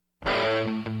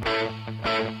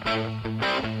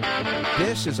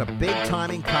This is a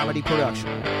big-timing comedy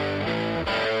production.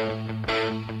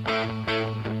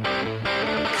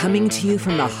 Coming to you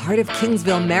from the heart of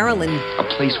Kingsville, Maryland. A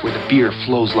place where the beer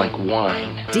flows like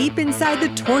wine. Deep inside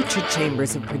the torture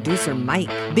chambers of producer Mike.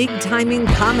 Big Timing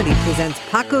Comedy presents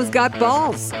Paco's Got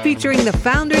Balls, featuring the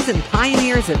founders and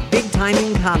pioneers of big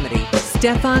timing comedy,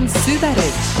 Stefan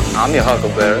Subatic. I'm your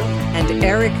Huckleberry. And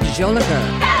Eric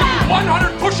Joliger.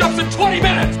 100 push-ups in 20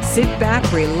 minutes! Sit back,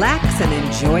 relax, and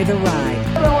enjoy the ride.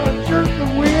 I want to jerk the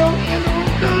wheel into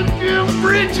a goddamn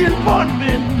bridge in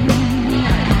Puntman.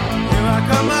 Here I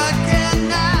come again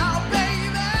now,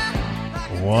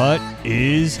 baby. What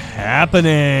is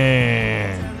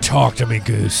happening? Talk to me,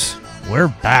 Goose. We're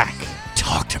back.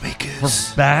 Talk to me,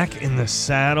 Goose. We're back in the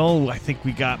saddle. I think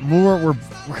we got more.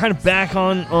 We're kind of back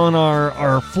on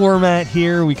our format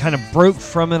here. We kind of broke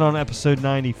from it on episode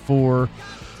 94.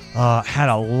 Had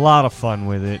a lot of fun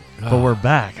with it, but we're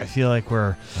back. I feel like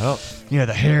we're,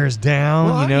 the hair's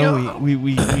down. Well,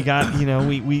 we got,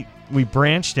 we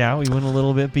branched out. We went a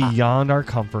little bit beyond our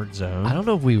comfort zone. I don't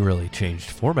know if we really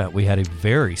changed format. We had a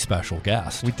very special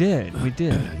guest. We did.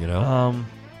 You know?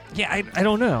 I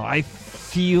don't know. I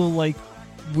feel like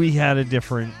we had a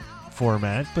different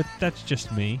format, but that's just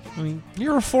me. I mean,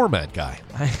 You're a format guy.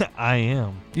 I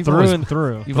am. You've through always- and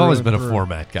through. You've through always and been a through.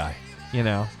 format guy. You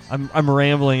know, I'm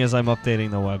rambling as I'm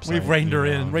updating the website. We've reined her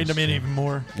in, reined them in even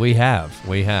more. We have.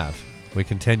 We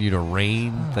continue to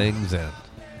rein things in.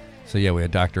 So, yeah, we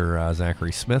had Dr.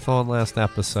 Zachary Smith on last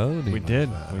episode. We did.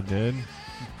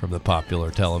 From the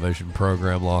popular television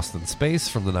program Lost in Space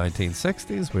from the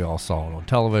 1960s. We all saw it on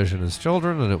television as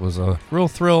children, and it was a real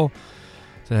thrill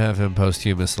to have him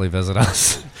posthumously visit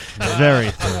us. Very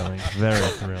thrilling. Very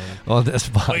thrilling. On this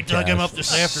podcast. Wait till I get him up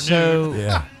this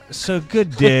afternoon. So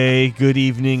good day, good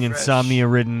evening,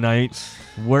 insomnia-ridden night,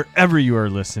 wherever you are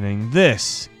listening.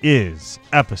 This is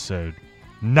episode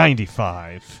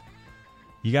 95.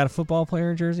 You got a football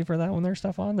player jersey for that one there,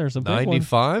 Stefan? There's a big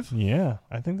 95? one. Yeah,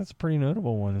 I think that's a pretty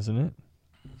notable one, isn't it?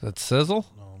 That Sizzle?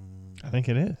 I think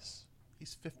it is.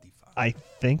 He's 55. I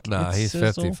think Nah, it's he's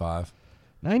Sizzle. 55.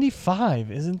 95,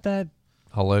 isn't that?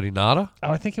 Haloti Nada? Oh,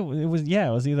 I think it was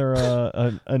either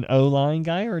an O-line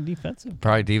guy or a defensive.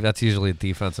 Probably that's usually a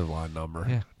defensive line number.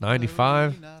 Yeah.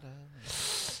 95.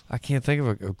 I can't think of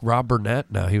a Rob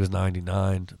Burnett. No, he was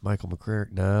 99. Michael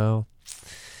McCreary. No.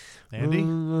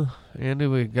 Andy? Andy,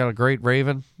 we got a great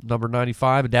Raven, number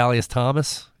 95. Adalius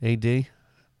Thomas, AD. Yeah,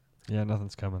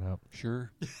 nothing's coming up.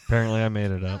 Sure. Apparently I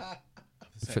made it up.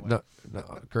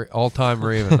 Great all-time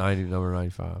Raven, number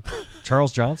 95.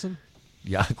 Charles Johnson?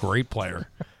 Yeah, great player.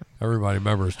 Everybody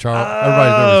remembers Charles.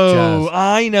 Everybody remembers Jazz.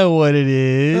 I know what it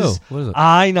is. Oh, what is it?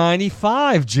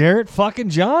 I-95, Jarrett fucking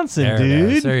Johnson, There it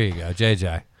is. dude. There you go,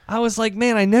 JJ. I was like,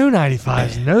 man, I know 95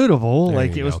 is notable. There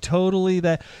Like, you it was go. totally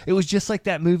that. It was just like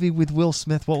that movie with Will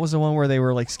Smith. What was the one where they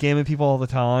were, like, scamming people all the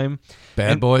time?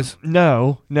 Bad Boys?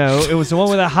 No. It was the one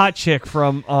with that hot chick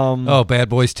from... Oh, Bad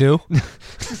Boys 2?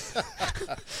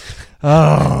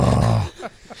 Oh.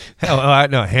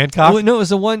 No, Hancock? Well, no, it was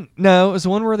the one. No, it was the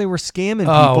one where they were scamming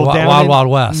people. Oh, down Wild in, Wild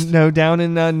West. No, down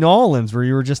in New Orleans where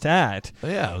you were just at.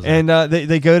 Yeah. It was And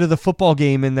they go to the football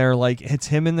game and they're like, it's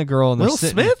him and the girl. And Will they're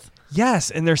sitting, Smith? Yes,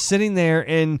 and they're sitting there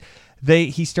and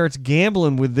he starts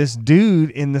gambling with this dude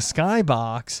in the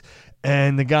skybox.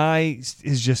 And the guy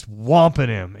is just whomping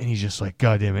him, and he's just like,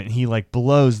 God damn it. And he like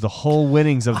blows the whole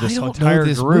winnings of this I don't entire know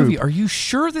this group. movie. Are you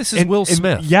sure this is Will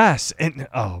Smith? Yes. And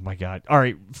oh my God. All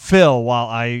right, Phil, while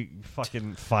I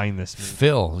fucking find this movie.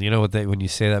 Phil, you know what when you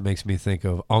say that makes me think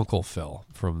of Uncle Phil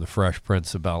from The Fresh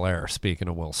Prince of Bel-Air, speaking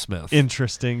of Will Smith.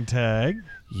 Interesting tag.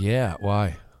 Yeah,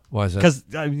 why? Why is that? Because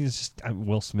I mean, it's just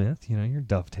Will Smith. You know, you're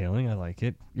dovetailing. I like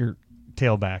it. You're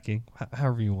tailbacking.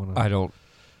 However you want to.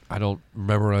 I don't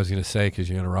remember what I was going to say because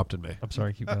you interrupted me. I'm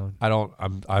sorry. Keep going.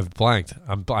 I've blanked.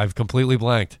 I've completely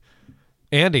blanked.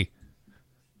 Andy,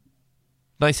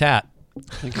 nice hat.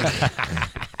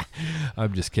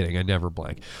 I'm just kidding. I never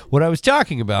blank. What I was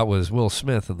talking about was Will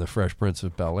Smith in The Fresh Prince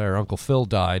of Bel-Air. Uncle Phil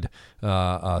died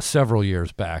several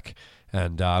years back,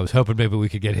 and I was hoping maybe we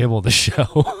could get him on the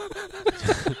show.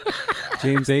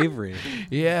 James Avery.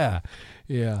 Yeah.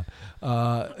 No,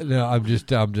 I'm just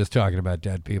talking about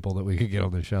dead people that we could get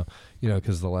on the show. You know,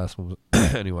 because the last one was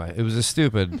anyway. It was a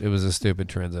stupid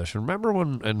transition. Remember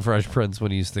when in Fresh Prince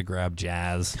when he used to grab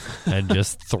Jazz and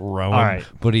just throw him, right.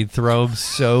 But he'd throw him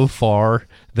so far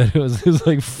that it was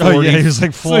like 40, Oh yeah, he was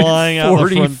like flying out the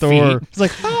 40 front door. feet. It's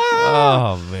like,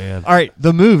 ah! Oh man! All right,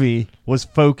 the movie was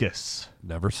Focus.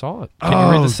 Never saw it. Can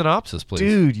you read the synopsis, please?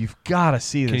 Dude, you've got to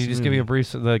see this. Can you just give me a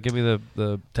brief? Give me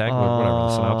the tag, whatever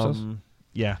the synopsis.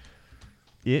 Yeah,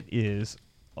 it is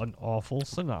an awful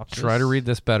synopsis. Try to read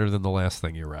this better than the last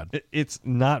thing you read. It's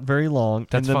not very long.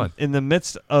 That's fine. In the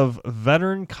midst of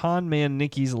veteran con man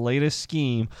Nicky's latest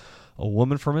scheme, a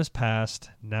woman from his past,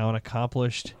 now an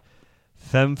accomplished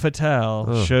femme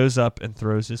fatale, shows up and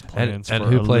throws his plans and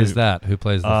for who a plays loop. that? Who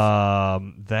plays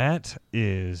that? That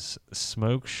is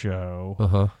Smoke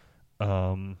Show.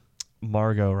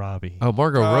 Margot Robbie. Oh,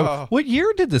 Margot Robbie. What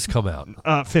year did this come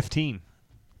out? 15.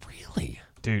 Really?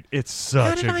 Dude, it's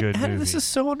such a good movie. This is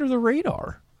so under the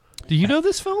radar. Do you know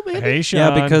this film, Andy? Hey, Sean.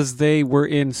 Yeah, because they were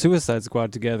in Suicide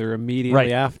Squad together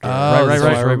immediately after. Right. So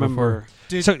I remember.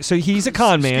 Dude, So he's a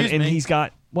con man, excuse and me. he's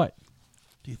got what?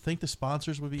 Do you think the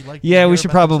sponsors would be like? Yeah, we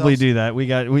should probably do that.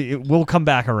 We'll come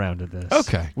back around to this.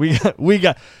 Okay. We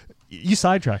got you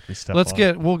sidetracked me stuff.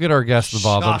 We'll get our guest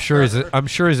involved. I'm sure he's Shocker. a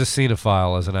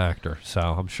cinephile as an actor, so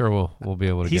I'm sure we'll be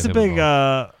able to. He's get a him big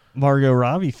involved. Margot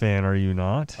Robbie fan, are you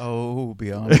not? Oh,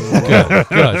 beyond. Good.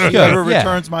 Whoever Yeah.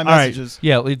 returns my All right. messages.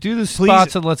 Yeah, we do the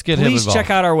spots and let's get him Please involved. check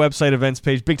out our website events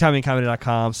page,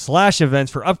 bigtimingcomedy.com/events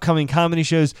for upcoming comedy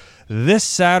shows. This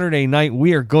Saturday night,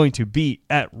 we are going to be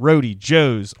at Roadie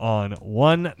Joe's on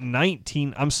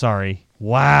 119. I'm sorry.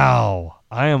 Wow.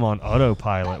 I am on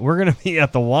autopilot. We're going to be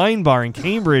at the Wine Bar in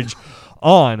Cambridge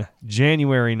on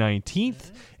January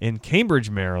 19th in Cambridge,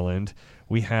 Maryland.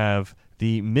 We have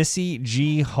the Missy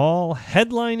G. Hall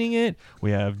headlining it.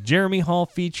 We have Jeremy Hall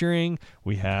featuring.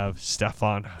 We have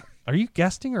Stefan. Are you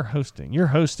guesting or hosting? You're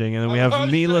hosting. And then we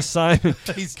have Mila Simon.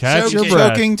 He's Catch your choking.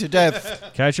 breath. Choking to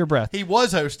death. Catch your breath. He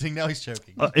was hosting. Now he's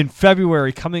choking. In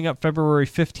February, coming up February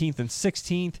 15th and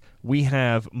 16th, we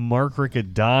have Mark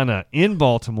Riccadonna in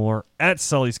Baltimore at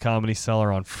Sully's Comedy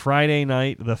Cellar on Friday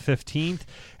night, the 15th.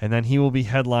 And then he will be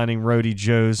headlining Roadie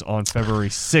Joe's on February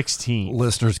 16th.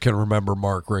 Listeners can remember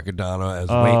Mark Riccadonna as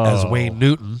Wayne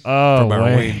Newton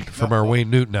Wayne. from our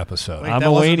Wayne Newton episode. Wait, I'm that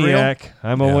a wasn't real? Wayniac.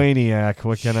 I'm a Wayniac.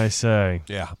 What can I say?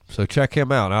 Yeah, so check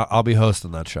him out. I'll be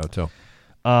hosting that show too.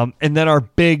 And then our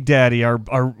big daddy,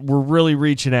 we're really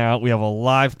reaching out. We have a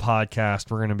live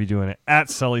podcast. We're going to be doing it at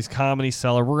Sully's Comedy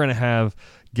Cellar. We're going to have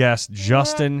guest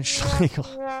Justin Schlegel.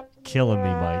 Killing me,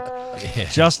 Mike. Yeah.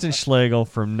 Justin Schlegel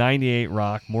from 98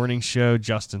 Rock Morning Show.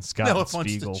 Justin Scott No and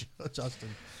offense Spiegel. to Justin.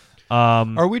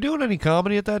 Are we doing any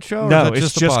comedy at that show? Or No, is that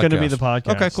it's just going to be podcast? the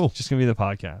podcast. Okay, cool. Just going to be the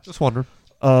podcast. Just wondering.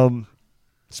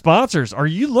 Sponsors, are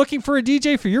you looking for a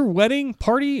DJ for your wedding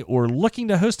party or looking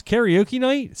to host karaoke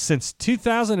night? Since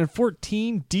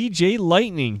 2014, DJ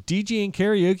Lightning DJing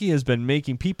karaoke has been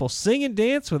making people sing and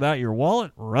dance without your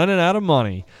wallet running out of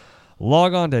money.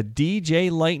 Log on to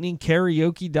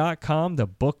djlightningkaraoke.com to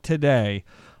book today.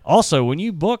 Also, when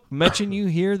you book, mention you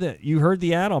heard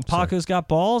the ad on Paco's Got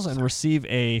Balls and receive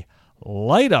a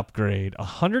light upgrade,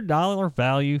 $100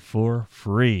 value for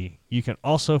free. You can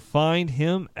also find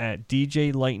him at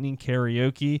DJ Lightning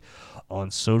Karaoke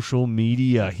on social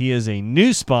media. He is a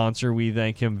new sponsor. We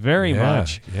thank him very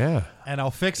much. Yeah. And I'll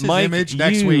fix his Mike, image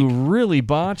next you week. really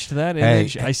botched that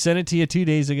image. I sent it to you 2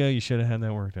 days ago. You should have had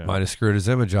that worked out. Might have screwed his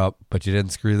image up, but you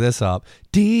didn't screw this up.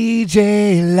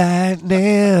 DJ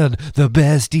Lightning, the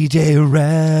best DJ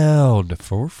around,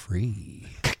 for free.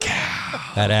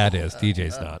 That ad is.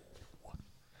 DJ's not.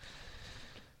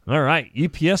 All right,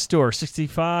 UPS store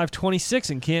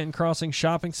 6526 in Canton Crossing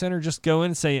Shopping Center. Just go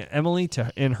in and say Emily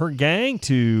and her gang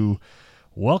to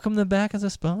welcome them back as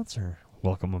a sponsor.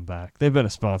 Welcome them back. They've been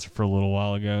a sponsor for a little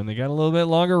while ago, and they got a little bit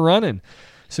longer running.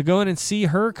 So go in and see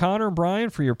her, Connor, and Brian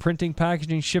for your printing,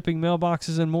 packaging, shipping,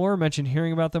 mailboxes, and more. Mention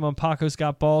hearing about them on Paco's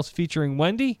Got Balls featuring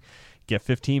Wendy. Get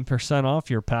 15%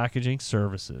 off your packaging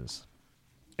services.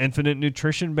 Infinite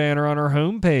Nutrition banner on our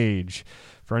homepage.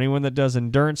 For anyone that does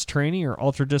endurance training or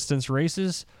ultra-distance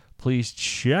races, please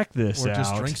check this out. Or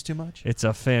just drinks too much. It's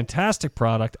a fantastic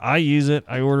product. I use it.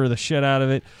 I order the shit out of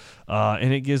it,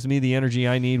 and it gives me the energy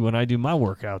I need when I do my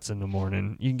workouts in the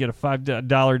morning. You can get a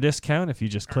 $5 discount if you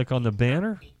just click on the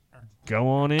banner. Go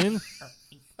on in.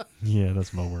 Yeah,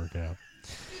 that's my workout.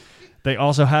 They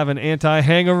also have an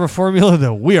anti-hangover formula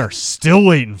that we are still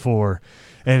waiting for.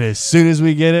 And as soon as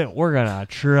we get it, we're going to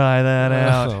try that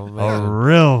out.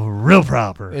 Real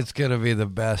proper. It's going to be the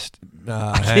best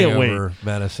can't hangover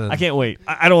medicine. I can't wait.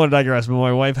 I don't want to digress, but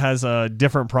my wife has a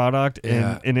different product,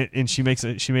 and she made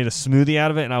a smoothie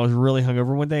out of it, and I was really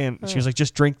hungover one day, and she was like,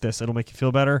 just drink this. It'll make you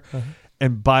feel better.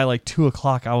 And by like 2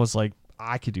 o'clock, I was like,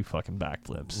 I could do fucking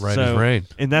backflips. Right as rain.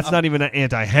 And that's not even an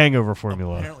anti-hangover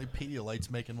formula. Apparently Pedialyte's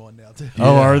making one now, too.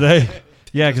 Oh, are they?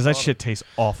 Yeah, because that shit tastes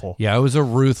awful. Yeah, I was a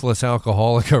ruthless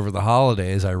alcoholic over the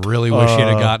holidays. I really wish you'd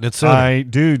have gotten it sooner.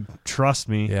 Dude, trust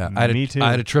me. Yeah, me too.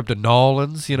 I had a trip to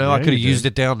Nolans. You know, Yeah, I could have you used did.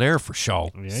 it down there for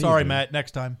show. Yeah, Sorry, you did. Matt.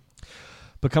 Next time.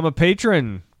 Become a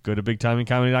patron. Go to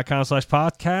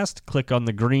bigtimingcomedy.com/podcast. Click on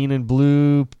the green and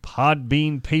blue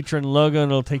Podbean patron logo,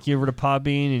 and it'll take you over to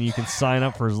Podbean, and you can sign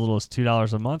up for as little as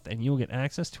 $2 a month, and you'll get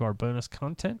access to our bonus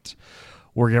content.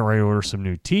 We're getting ready to order some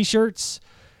new T-shirts,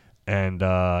 and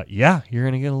you're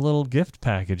going to get a little gift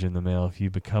package in the mail if you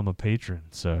become a patron.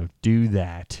 So do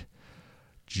that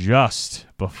just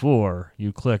before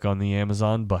you click on the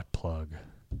Amazon butt plug.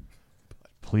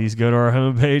 Please go to our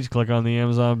homepage, click on the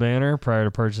Amazon banner prior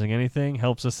to purchasing anything.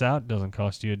 Helps us out. Doesn't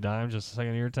cost you a dime, just a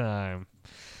second of your time.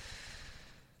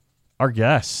 Our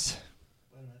guest.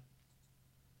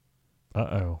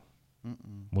 Uh-oh.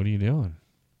 What are you doing?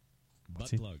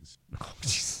 Butt plugs. Oh,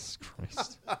 Jesus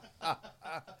Christ.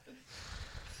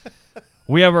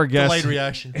 We have our guest Delayed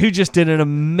reaction. who just did an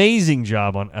amazing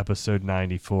job on episode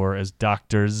 94 as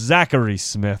Dr. Zachary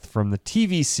Smith from the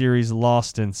TV series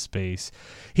Lost in Space.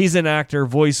 He's an actor,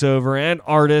 voiceover, and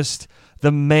artist.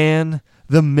 The man,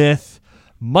 the myth,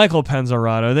 Michael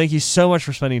Panzarotto. Thank you so much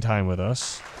for spending time with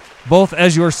us, both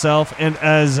as yourself and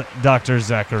as Dr.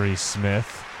 Zachary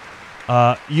Smith.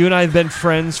 You and I have been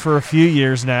friends for a few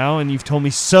years now, and you've told me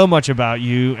so much about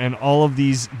you and all of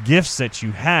these gifts that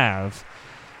you have.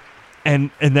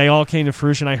 And they all came to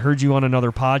fruition. I heard you on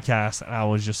another podcast, and I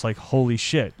was just like, holy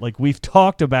shit. Like, we've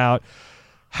talked about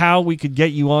how we could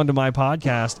get you onto my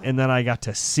podcast, and then I got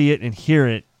to see it and hear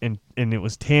it, and it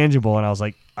was tangible, and I was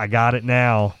like, I got it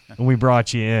now, and we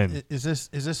brought you in. Is this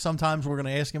sometimes we're going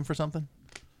to ask him for something?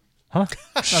 Huh?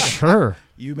 Sure.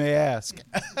 You may ask.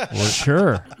 Well,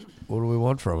 sure. What do we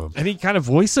want from him? Any kind of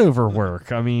voiceover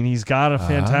work. I mean, he's got a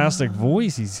fantastic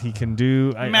voice. He can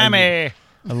do... Mammy!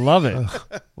 I love it.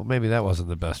 Well, maybe that wasn't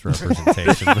the best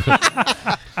representation.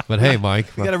 But hey, Mike.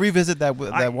 You got to revisit that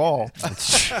wall.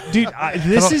 Dude,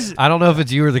 I don't know if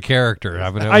it's you or the character.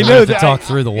 I mean, I know have to talk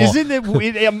through the wall. Isn't it?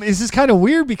 Is this kind of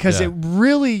weird because it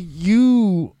really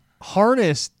you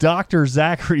harnessed Dr.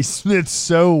 Zachary Smith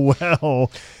so well.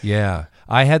 Yeah.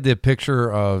 I had the picture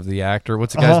of the actor.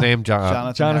 What's the guy's name?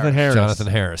 Jonathan Harris. Jonathan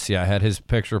Harris. Yeah, I had his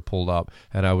picture pulled up,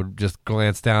 and I would just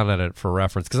glance down at it for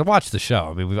reference because I watched the show.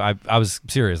 I mean, I was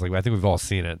serious. Like, I think we've all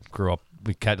seen it. Grew up.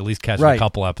 We at least catch a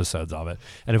couple episodes of it,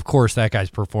 and of course, that guy's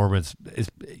performance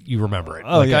is—you remember it.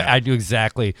 Oh, like, yeah. I knew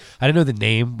exactly. I didn't know the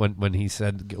name when he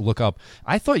said look up.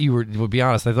 I thought you were. To be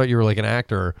honest, I thought you were like an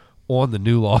actor on the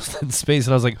new Lost in Space,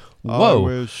 and I was like, whoa. I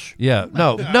wish. Yeah,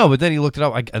 no, but then he looked it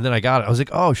up, and then I got it. I was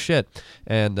like, oh, shit.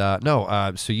 And so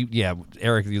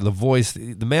Eric, the voice,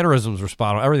 the mannerisms were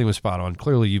spot on. Everything was spot on.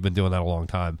 Clearly, you've been doing that a long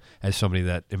time as somebody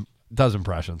that does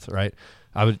impressions, right?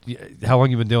 How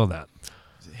long you been doing that?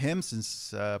 Him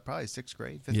since probably 6th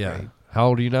grade, 5th grade. How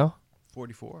old are you now?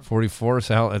 44. 44,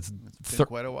 so it's been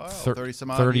quite a while.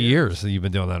 30-some odd 30 years that you've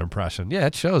been doing that impression. Yeah,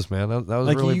 it shows, man. That was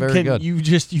like really very good. You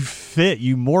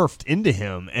morphed into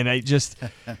him, and I just,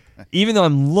 even though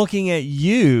I'm looking at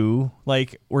you,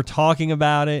 like we're talking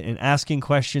about it and asking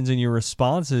questions and your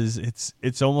responses,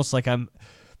 it's almost like I'm,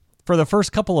 for the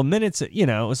first couple of minutes, it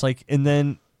was like, and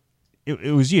then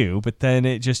it was you, but then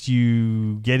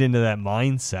you get into that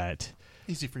mindset.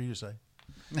 Easy for you to say.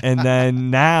 And then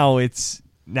now it's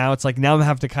like now I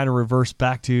have to kind of reverse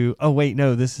back to, oh wait,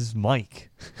 no, this is Mike.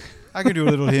 I can do a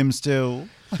little him still.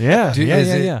 Yeah.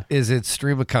 Is it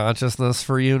stream of consciousness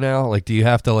for you now? Like, do you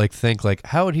have to like think like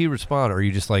how would he respond, or are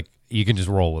you just like you can just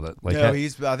roll with it? Like, no,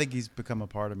 I think he's become a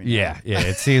part of me. Yeah, now.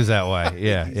 It seems that way.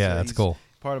 Yeah, that's cool.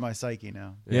 Part of my psyche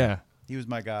now. Yeah. He was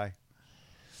my guy.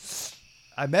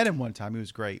 I met him one time. He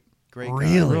was great. Great guy.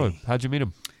 Really? How'd you meet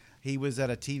him? He was at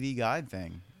a TV guide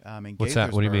thing. In What's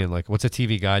that? What do you mean? Like, what's a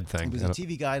TV guide thing? It was a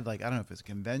TV guide, like I don't know if it's a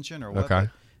convention or what. Okay.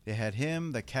 They had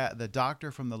him, the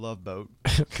doctor from the Love Boat.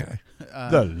 Okay.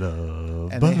 The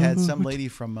Love and Boat. They had some lady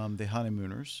from the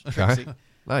Honeymooners, Trixie. Okay.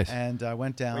 Nice. And I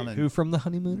went down. Who from the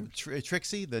Honeymooners?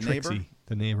 Trixie, the Trixie, neighbor.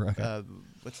 the neighbor. Okay.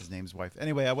 What's his name's wife?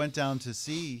 Anyway, I went down to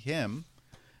see him,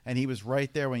 and he was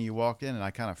right there when you walked in, and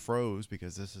I kind of froze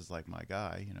because this is like my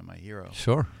guy, my hero.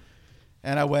 Sure.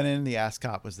 And I went in. The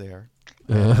ASCOT was there,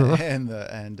 and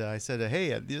I said,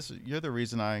 "Hey, you're the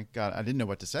reason I got." I didn't know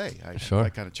what to say. I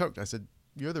kind of choked. I said,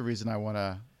 "You're the reason I want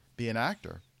to be an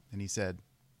actor." And he said,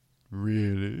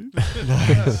 "Really?"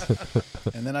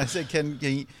 And then I said, "Can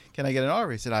I get an R?"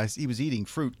 He said, "He was eating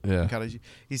fruit." Yeah. In cottage.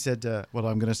 He said, "Well,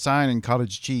 I'm going to sign in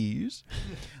cottage cheese."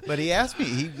 But he asked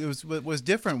me. What was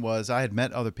different was I had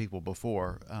met other people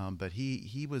before, but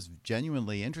he was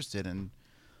genuinely interested in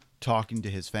talking to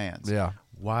his fans. Yeah.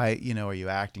 Why, are you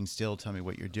acting still? Tell me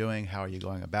what you're doing. How are you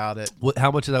going about it?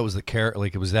 How much of that was the character?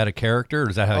 Like, was that a character, or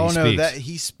is that how he speaks? No,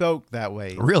 he spoke that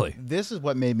way. Really? This is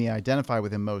what made me identify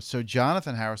with him most. So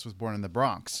Jonathan Harris was born in the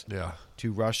Bronx. Yeah.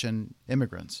 To Russian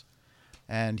immigrants,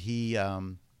 and he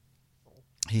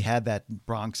he had that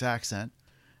Bronx accent,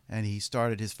 and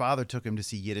his father took him to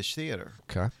see Yiddish theater.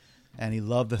 Okay. And he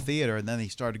loved the theater, and then he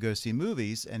started to go see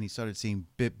movies, and he started seeing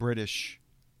British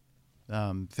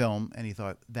film, and he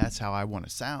thought, that's how I want to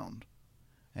sound.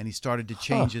 And he started to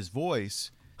change his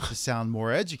voice to sound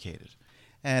more educated.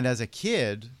 And as a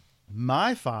kid,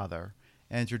 my father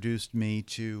introduced me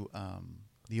to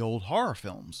the old horror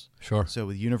films. Sure. So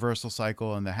with Universal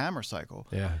Cycle and the Hammer Cycle.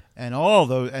 Yeah. And all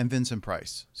those, and Vincent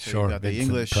Price. So Sure. you got the Vincent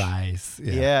English. Price.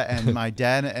 Yeah. And my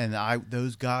dad and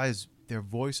those guys, their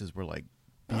voices were like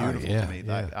beautiful yeah, to me.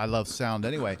 yeah. I love sound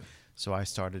anyway. So I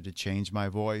started to change my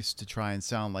voice to try and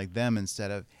sound like them instead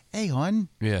of, hey, hon.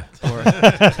 Yeah.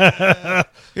 Or,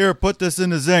 here, put this in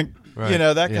the zinc. Right. You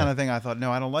know, that kind of thing. I thought,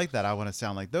 no, I don't like that. I want to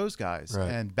sound like those guys. Right.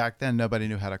 And back then, nobody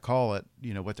knew how to call it,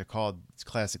 what they're called. It's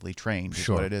classically trained is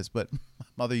what it is. But my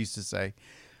mother used to say,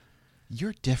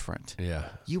 you're different. Yeah.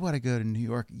 You want to go to New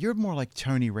York. You're more like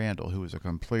Tony Randall, who was a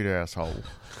complete asshole.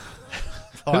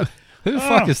 Who the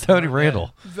fuck is Tony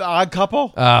Randall? The Odd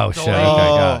Couple. Oh, shit. Okay,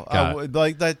 got it.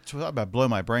 Like that. About blow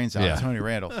my brains out. Yeah. Tony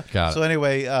Randall. Got so it.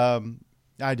 anyway,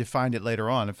 I defined it later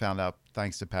on and found out,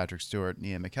 thanks to Patrick Stewart and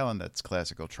Ian McKellen, that's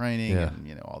classical training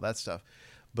and all that stuff.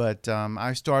 But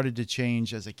I started to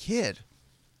change as a kid.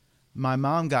 My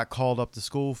mom got called up to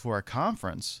school for a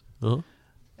conference,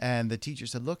 and the teacher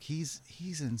said, "Look, he's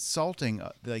insulting.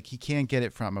 Like he can't get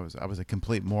it from. I was a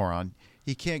complete moron.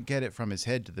 He can't get it from his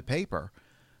head to the paper."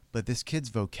 But this kid's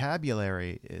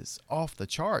vocabulary is off the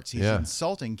charts. He's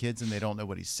insulting kids, and they don't know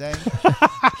what he's saying.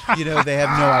 They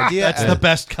have no idea. That's the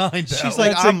best kind. She's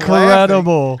like, That's I'm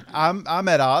incredible. laughing. I'm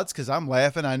at odds because I'm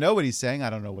laughing. I know what he's saying. I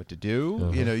don't know what to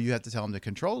do. You have to tell him to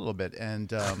control a little bit. And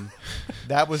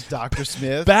that was Dr.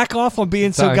 Smith. Back off on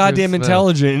being so Dr. goddamn Smith.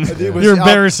 intelligent. was- You're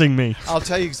embarrassing me. I'll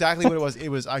tell you exactly what it was. It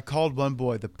was I called one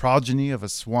boy the progeny of a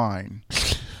swine.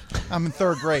 I'm in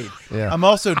third grade. Yeah. I'm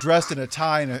also dressed in a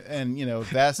tie and a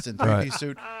vest and three-piece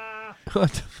suit.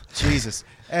 What? Jesus.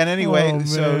 And anyway, Oh,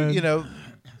 so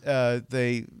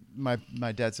man.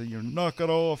 my dad said, "You're knock it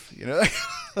off,"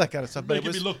 that kind of stuff. But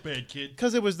Making me look bad, kid.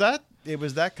 because it was that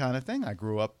kind of thing. I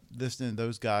grew up listening to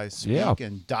those guys speak, Yeah.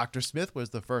 and Dr. Smith was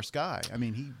the first guy. I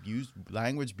mean, he used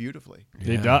language beautifully.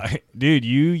 Dude,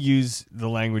 you use the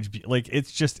language like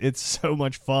it's so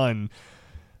much fun.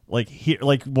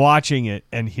 Like watching it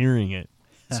and hearing it.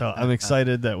 So I'm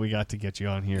excited that we got to get you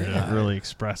on here to really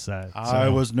express that. I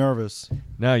was nervous.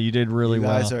 No, you did really You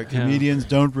well. guys are comedians.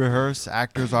 Don't rehearse.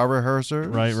 Actors are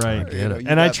rehearsers. Right. You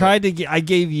And I got tried to I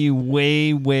gave you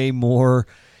way more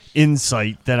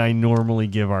insight than I normally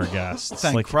give our guests.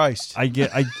 Thank Christ. I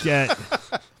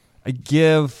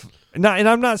give. And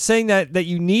I'm not saying that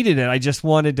you needed it. I just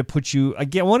wanted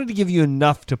to wanted to give you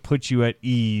enough to put you at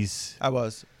ease. I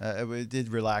was. It did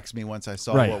relax me once I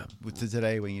saw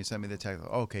today when you sent me the text.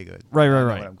 Okay, good. Right. I know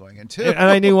what I'm going into. And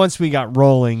I knew once we got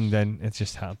rolling, then it's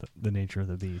just how the nature of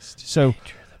the beast. So,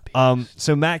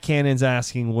 so Matt Cannon's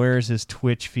asking, where's his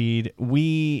Twitch feed?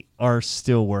 We are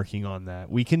still working on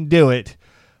that. We can do it.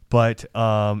 But,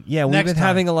 we've been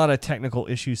having a lot of technical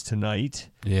issues tonight.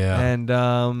 Yeah. And,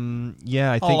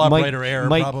 I think All operator error,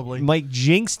 probably. Mike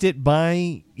jinxed it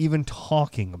by even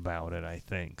talking about it, I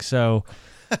think. So,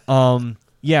 we're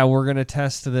going to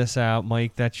test this out.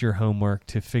 Mike, that's your homework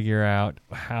to figure out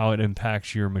how it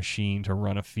impacts your machine to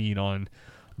run a feed on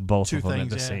both of them at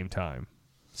the same time.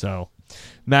 So,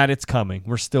 Matt, it's coming.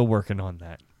 We're still working on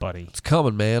that, buddy. It's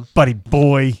coming, man. Buddy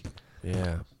boy.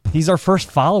 Yeah. He's our first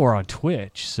follower on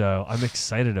Twitch, so I'm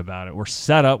excited about it. We're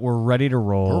set up. We're ready to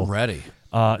roll. We're ready.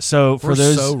 So for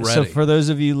those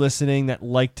of you listening that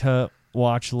like to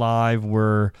watch live,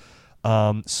 we're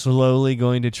slowly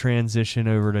going to transition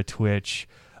over to Twitch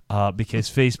because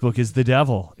Facebook is the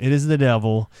devil. It is the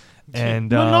devil, and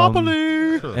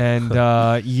Monopoly.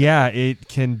 It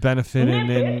can benefit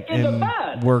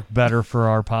and work better for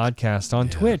our podcast on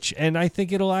Twitch, and I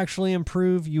think it'll actually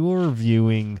improve your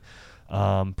viewing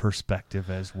perspective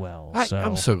as well.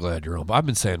 I'm so glad you're on. I've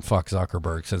been saying fuck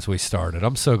Zuckerberg since we started.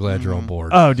 I'm so glad you're on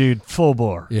board. Oh, dude, full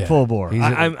bore. Yeah. Full bore.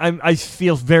 I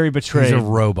feel very betrayed. He's a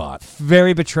robot.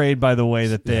 Very betrayed by the way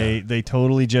that they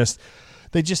totally just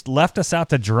left us out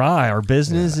to dry. Our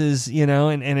business is,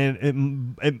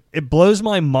 and it blows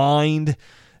my mind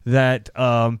that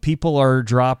people are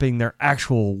dropping their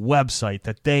actual website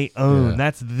that they own.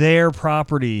 That's their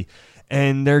property.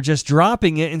 and they're just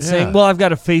dropping it and saying, well, I've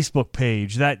got a Facebook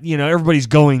page that, everybody's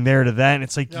going there to that. And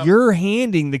it's like, you're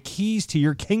handing the keys to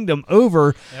your kingdom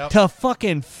over to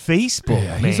fucking Facebook,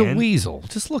 man. He's a weasel.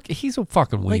 Just look, he's a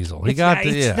fucking weasel.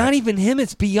 It's not even him.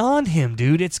 It's beyond him,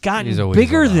 dude. It's gotten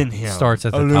bigger than him. Starts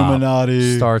at the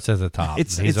Illuminati. top. Starts at the top.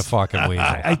 He's a fucking weasel.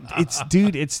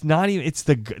 It's not even, it's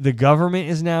the government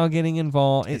is now getting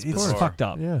involved. It's fucked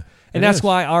up. Yeah. And that's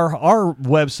why our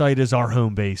website is our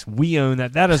home base. We own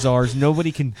that. That is ours.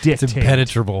 Nobody can dictate. It's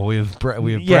impenetrable. We have bread.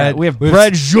 We have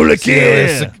bread.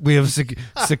 We have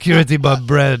security by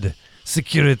bread.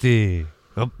 Security.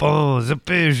 You could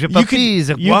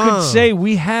say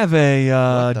we have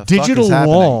a digital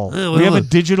wall. We have a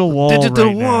digital wall.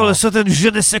 Digital wall. A certain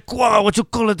je ne sais quoi. What you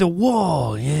call it? A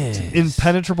wall. Yes.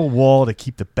 Impenetrable wall to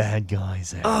keep the bad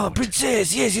guys out. Oh,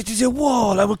 princess. Yes, it is a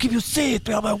wall. I will keep you safe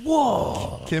behind my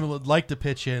wall. Kim would like to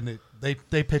pitch in.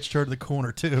 They pitched her to the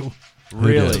corner too.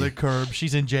 Really? To the curb.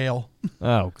 She's in jail.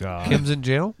 Oh God. Kim's in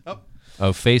jail. Oh,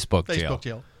 Facebook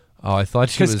jail. Oh, I thought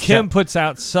she was. Because Kim puts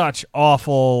out such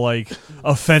awful,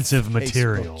 offensive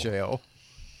material. Jail.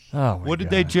 Oh, what did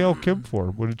they jail Kim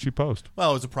for? What did she post? Well,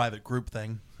 it was a private group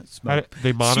thing.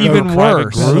 They monitor even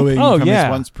worse. Group? Oh, yeah.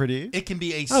 Once pretty. It can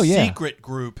be a secret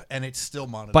group, and it's still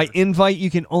monitored. By invite, you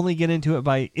can only get into it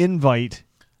by invite.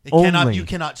 You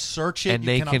cannot search it. And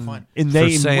they can find and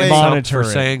they monitor for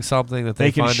saying something that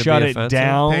they find can shut to be it offensive.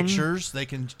 down. Pictures. They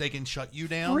can shut you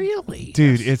down. Really,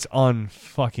 dude? It's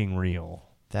unfucking real.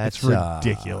 That's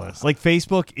ridiculous.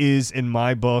 Facebook is, in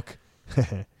my book,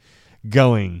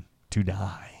 going to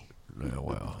die. Yeah,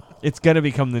 well, it's going to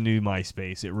become the new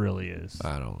MySpace. It really is.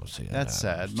 I don't see that. That's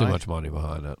sad. There's too much money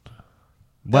behind it.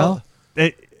 Well,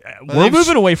 we're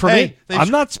moving away from it.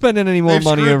 I'm not spending any more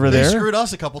money over there. They screwed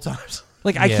us a couple times.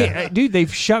 I can't, dude.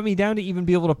 They've shut me down to even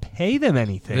be able to pay them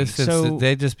anything.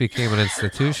 They just became an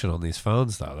institution on these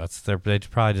phones, though. They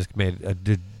probably just made a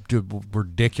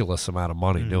ridiculous amount of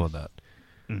money doing that.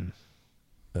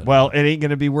 Well, it ain't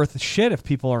going to be worth a shit if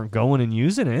people aren't going and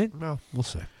using it. No, we'll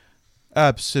see.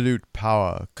 Absolute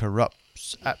power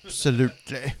corrupts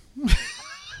absolutely.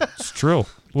 It's true.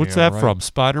 What's that from?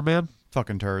 Spider-Man?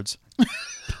 Fucking turds.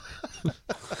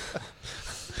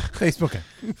 Facebook.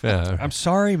 Yeah. I'm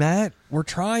sorry, Matt. We're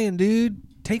trying, dude.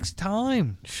 Takes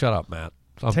time. Shut up, Matt.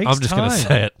 I'm just time. gonna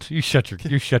say it. You shut your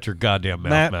goddamn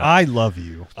mouth, Matt. I love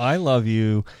you. I love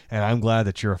you, and I'm glad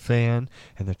that you're a fan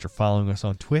and that you're following us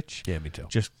on Twitch. Yeah, me too.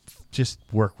 Just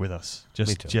work with us.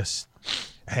 Me too.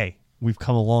 Hey, we've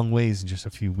come a long ways in just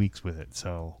a few weeks with it.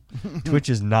 So Twitch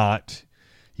is not.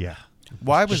 Yeah.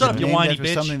 Why was Shut it up, you named whiny after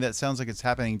bitch. something that sounds like it's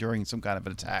happening during some kind of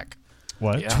an attack?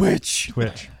 What? Yeah. Twitch.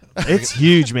 It's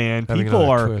huge, man. People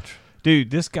are. Twitch.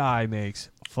 Dude, this guy makes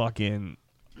fucking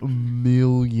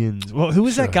millions. Well, who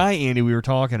was that guy, Andy, we were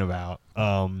talking about?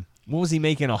 What was he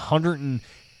making?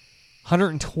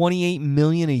 128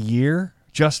 million a year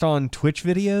just on Twitch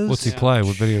videos? What's he play?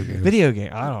 What video game? Video game.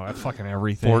 I don't know. Fucking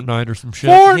everything. Fortnite or some shit?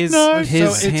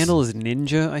 His handle is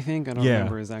Ninja, I think. I don't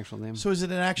remember his actual name. So is it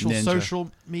an actual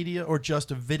social media or just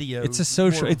a video? It's a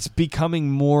social. It's becoming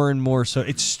more and more so.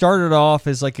 It started off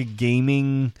as like a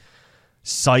gaming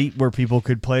site where people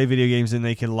could play video games and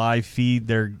they could live feed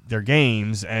their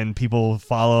games and people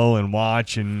follow and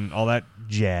watch and all that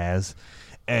jazz.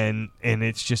 And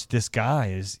it's just this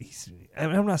guy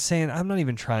I'm not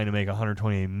even trying to make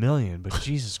 128 million, but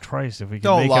Jesus Christ, if we can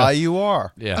Don't make lie, you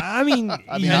are. Yeah. I mean,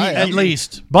 at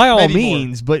least by all maybe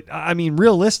means, but I mean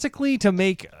realistically to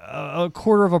make a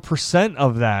 0.25%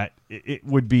 of that it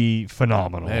would be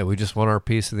phenomenal. Hey, we just want our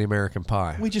piece of the American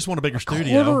pie. We just want a bigger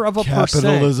studio. 0.25%.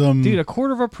 Capitalism. Dude,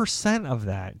 0.25% of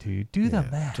that, dude. Do the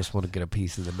math. Just want to get a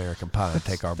piece of the American pie and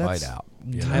take our bite out.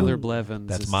 Tyler Blevins.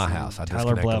 That's my house. I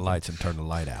disconnect the lights and turn the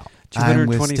light out.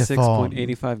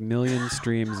 226.85 million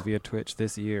streams via Twitch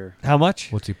this year. How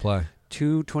much? What's he play?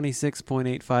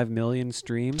 226.85 million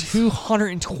streams.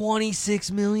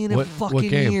 226 million a fucking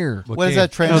game? year. What does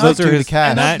that translate to the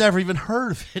cash? And I've never even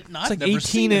heard of it. It's like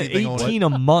 18 a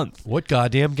month. What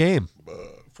goddamn game?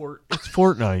 It's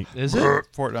Fortnite. Is it?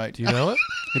 Fortnite. Do you know it?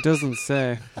 It doesn't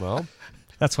say. Well,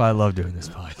 that's why I love doing this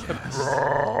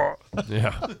podcast.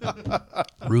 Yeah.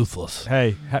 Ruthless.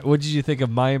 Hey, what did you think of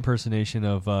my impersonation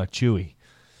of Chewie?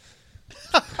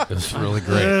 It was really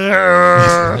great.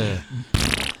 All right.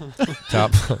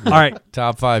 Top 5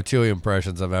 Chewie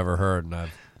impressions I've ever heard, and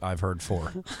I've heard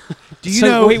 4. Do you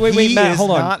know? Wait, Matt,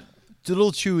 hold on. Not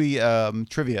little Chewie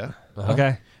trivia.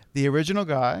 Okay. The original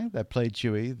guy that played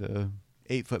Chewie, the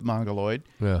 8-foot mongoloid,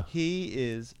 he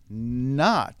is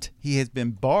not. He has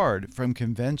been barred from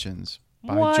conventions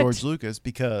by George Lucas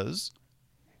because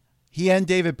he and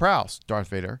David Prowse, Darth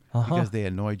Vader, because they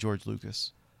annoy George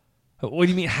Lucas. What do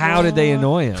you mean? How did they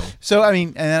annoy him? So I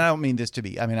mean, and I don't mean this to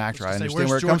be. I'm an actor. I understand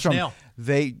where it comes from. Now?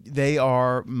 They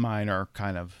are minor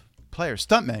kind of players,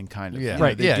 stuntmen kind of. Yeah. You know,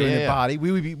 Right. They're doing the body.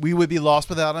 We would be lost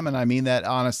without them, and I mean that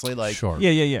honestly. Like Sure.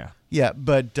 Yeah. Yeah,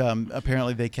 but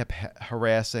apparently they kept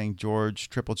harassing George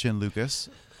Triple Chin Lucas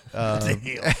at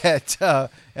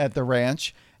the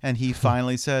ranch, and he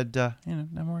finally said,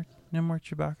 no more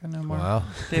Chewbacca, no more. Wow.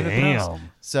 David Prowse.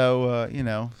 So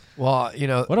Well,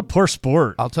 what a poor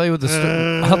sport. I'll tell you what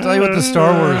the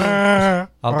Star Wars.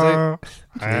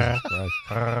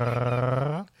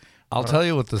 I'll tell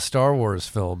you what the Star Wars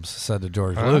films said to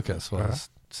George Lucas was,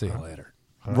 "See you later."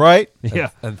 Right? Yeah.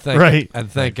 And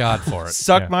thank God for it.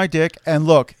 Suck my dick. And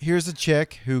look, here's a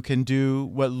chick who can do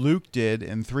what Luke did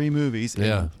in 3 movies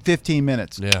in 15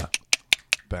 minutes. Yeah.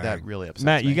 Bang. That really upsets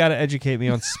Matt, me. you got to educate me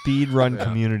on speed run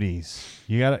communities.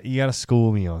 You got to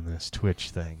school me on this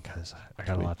Twitch thing because I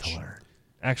got a lot to learn.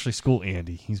 Actually, school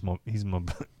Andy. He's my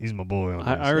boy on this.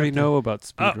 I already know about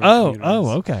speed run communities.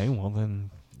 Okay. Well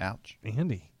then, ouch.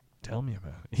 Andy, tell me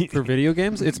about it. For video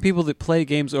games, it's people that play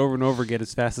games over and over again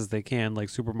as fast as they can. Like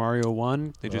Super Mario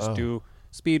 1, they just do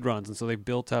speed runs, and so they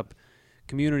built up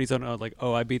communities on like,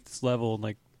 I beat this level in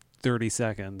like 30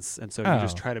 seconds, and so you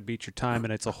just try to beat your time,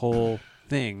 and it's a whole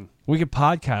thing. We could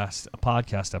podcast a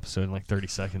podcast episode in like 30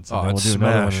 seconds. And then I'd we'll do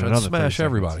another one in smash. I'd another 30 smash seconds.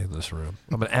 everybody in this room.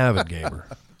 I'm an avid gamer.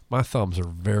 My thumbs are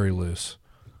very loose.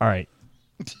 All right.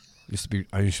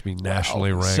 I used to be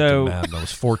nationally ranked in Madden. I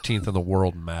was 14th in the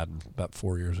world in Madden about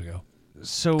 4 years ago.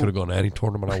 So could have gone to any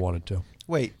tournament I wanted to.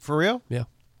 Wait, for real? Yeah.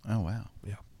 Oh wow.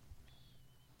 Yeah.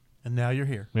 And now you're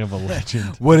here. We have a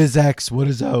legend. What is X? What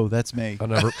is O? That's me. I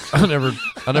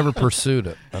never pursued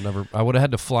it. I would have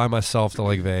had to fly myself to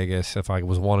like Vegas if I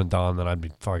was one and done. Then I'd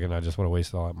be fucking. I just would have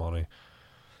wasted all that money.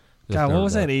 God, what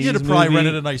was that 80s You'd have probably movie?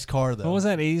 rented a nice car though. What was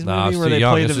that 80s Nah, I movie was where too they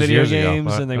young. played This the was video years ago.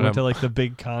 games and they went Whatever. to like the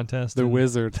big contest? The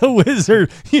Wizard. The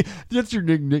Wizard. That's your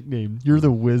nickname. You're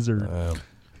the Wizard.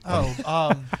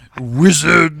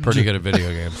 Wizard. Pretty good at video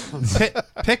games.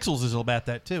 Pixels is about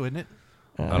that too, isn't it?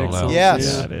 I don't know. Yes.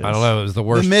 Yeah, it is. I don't know. It was the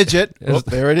worst. The midget.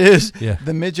 There it is. Yeah.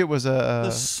 The midget was The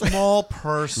small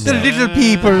person. the little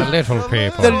people. The little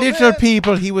people. The little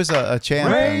people. He was a champ.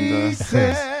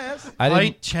 I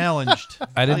Fight challenged.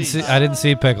 I didn't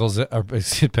see pickles.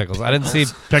 Pickles. I didn't see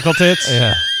Pickle tits?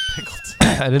 Yeah.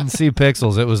 I didn't see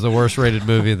Pixels. It was the worst rated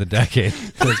movie of the decade.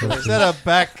 Is that a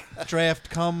backdraft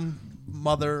cum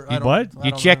mother?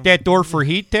 You check that door for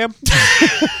heat, Tim?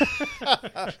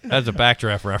 That's a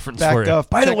backdraft reference Backed for you. off.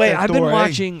 By the Check way, that I've been door, eh?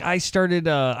 watching. I started.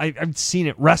 I've seen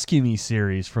it. Rescue Me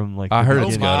series from like. I the heard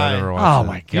it's beginning. good. I never watched Oh it.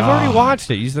 my god! You've already watched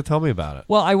it. You used to tell me about it.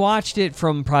 Well, I watched it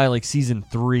from probably like season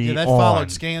 3. Yeah, that on.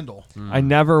 followed Scandal. I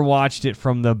never watched it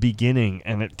from the beginning,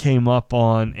 and it came up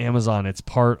on Amazon. It's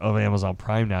part of Amazon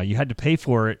Prime now. You had to pay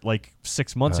for it like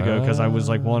 6 months ago because I was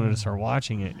like wanted to start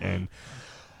watching it, and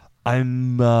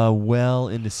I'm well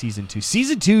into season 2.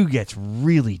 Season 2 gets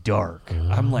really dark.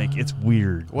 I'm like, it's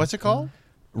weird. What's it called?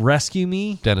 Rescue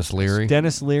Me. Dennis Leary.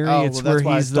 Dennis Leary. Oh, it's well, that's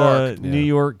where why he's it's the dark. New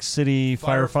York City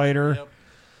firefighter. Yep.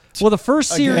 Well, the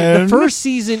first Again? the first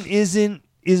season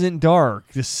isn't dark.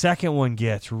 The second one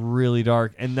gets really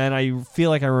dark, and then I feel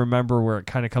like I remember where it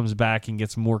kind of comes back and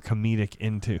gets more comedic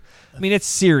into. I mean, it's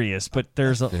serious, but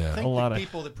there's I a think lot the of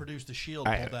people that produced the Shield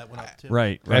pulled that one up too.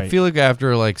 right. I feel like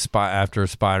after after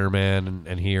Spider-Man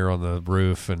and here on the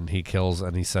roof and he kills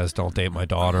and he says, "Don't date my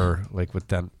daughter." Like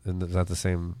with is that the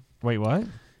same? Wait, what?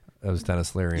 That was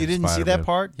Dennis Leary. You in didn't see Spider-Man. that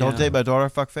part? Don't date my daughter,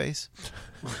 fuckface.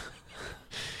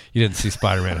 You didn't see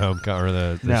Spider-Man Homecoming or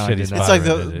the No, I shitty did not. It's like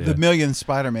Spider-Man, did you? the millionth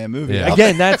Spider-Man movie. Yeah.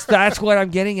 Again, that's what I'm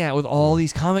getting at with all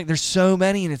these comics. There's so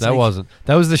many, and it's That like,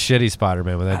 that was the shitty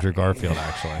Spider-Man with Andrew Garfield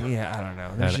actually. Yeah, I don't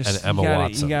know. There's And just Emma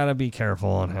Watson. You gotta be careful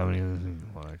on how many you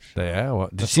watch. Yeah, well,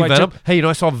 did you That's see why Venom? Hey,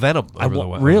 I saw Venom.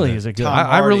 Really? Is it good?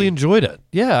 I really enjoyed it.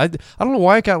 Yeah, I don't know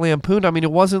why it got lampooned. I mean,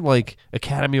 it wasn't like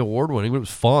Academy Award winning, but it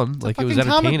was fun. Like it was Fucking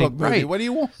comic entertaining. book movie. Right? What do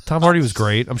you want? Tom Hardy was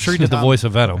great. I'm sure he did the voice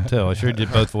of Venom too. I'm sure he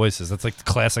did both voices. That's like the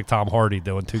classic Tom Hardy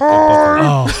doing two.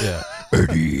 Oh yeah.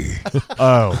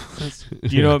 Oh,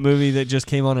 do you know what movie that just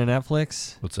came on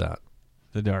Netflix? What's that?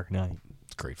 The Dark Knight.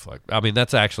 It's a great flick. I mean,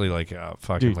 that's actually like a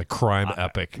fucking Dude, like crime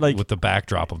epic like- with the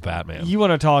backdrop of Batman. You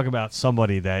want to talk about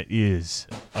somebody that is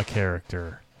a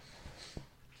character?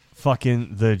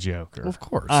 Fucking the Joker. Of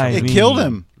course. It killed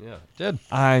him. Yeah, it did.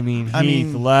 I mean,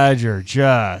 Heath Ledger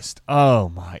just, oh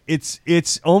my, it's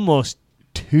almost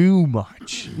too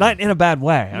much. Not in a bad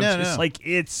way. I'm just like,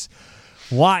 it's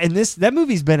why. And that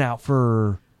movie's been out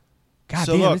for, God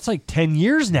So damn, look, it's like 10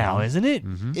 years now, isn't it?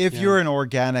 If you're an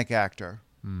organic actor,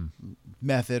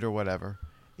 method or whatever,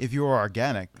 if you're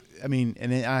organic, I mean,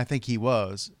 and I think he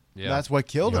was, That's what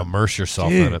killed him. Immerse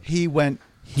yourself in it. He went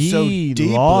He so deeply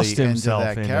lost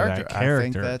himself into that character. I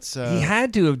think that's he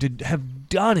had to have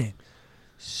done it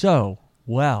so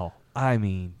well. I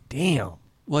mean, damn.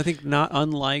 Well, I think not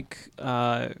unlike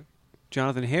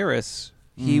Jonathan Harris,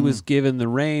 he was given the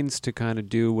reins to kind of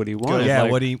do what he wanted. Yeah,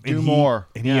 like, what he do more,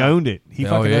 and he owned it. He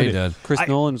fucking owned it. Did. Chris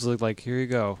Nolan was like, "Here you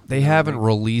go." They haven't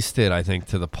released it, I think,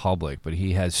 to the public, but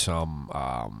he has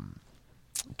some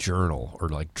journal or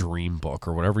like dream book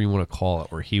or whatever you want to call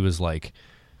it, where he was like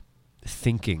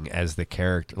thinking as the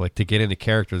character, like to get into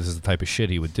character. This is the type of shit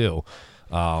he would do.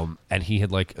 And he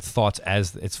had like thoughts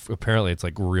as it's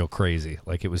like real crazy.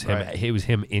 Like it was him. Right. It was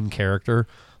him in character,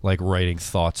 like writing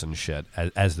thoughts and shit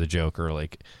as the Joker.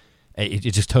 Like it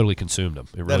just totally consumed him.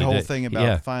 It really whole did. thing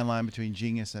about the fine line between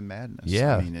genius and madness.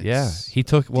 Yeah, I mean, he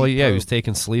took. Well, he was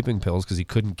taking sleeping pills because he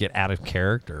couldn't get out of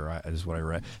character. Is what I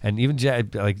read. And even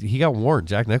he got warned.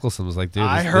 Jack Nicholson was like, "Dude,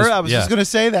 I was just going to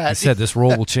say that." He said this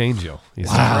role will change you. He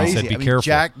said, "Be careful."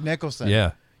 Jack Nicholson.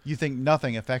 Yeah. You think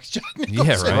nothing affects Jack Nicholson?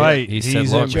 Yeah, right. He's said,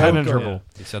 impenetrable.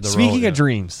 He said Speaking of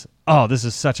dreams, this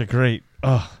is such a great.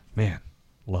 Oh man,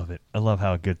 love it. I love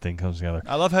how a good thing comes together.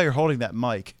 I love how you're holding that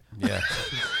mic. Yeah.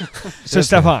 So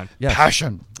Stefan,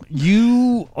 passion.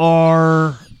 You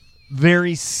are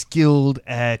very skilled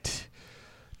at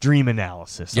dream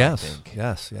analysis. Yes. I think.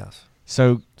 Yes.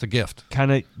 So it's a gift.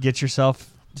 Kind of get yourself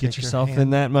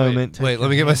in that moment. Wait, let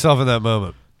me get myself in that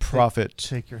moment. Prophet.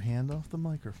 Take your hand off the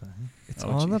microphone. It's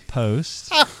on the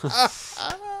post.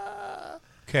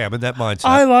 Okay, I'm in that mindset.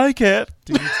 I like it.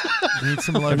 Do you need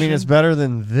some lotion? I mean, it's better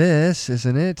than this,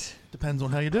 isn't it? Depends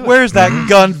on how you do it. Where's that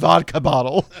gun vodka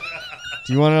bottle?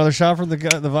 Do you want another shot from the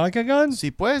vodka gun?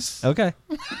 Si pues. Okay.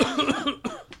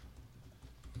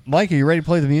 Mike, are you ready to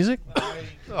play the music?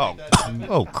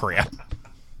 Oh crap.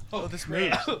 Oh, this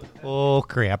made it. Oh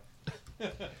crap.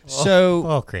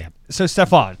 So crap. So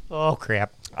Stefan. Oh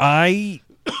crap. I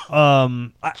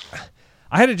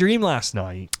had a dream last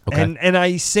night, and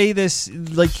I say this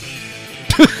like.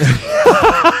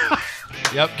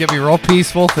 Yep, get me real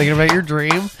peaceful, thinking about your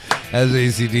dream as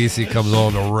AC/DC comes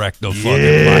on to wreck the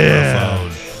fucking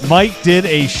microphone. Mike did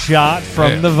a shot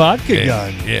from the vodka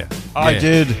gun. Yeah, I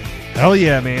did. Hell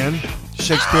yeah, man.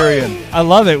 Shakespearean. I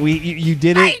love it. You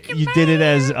did it. You did it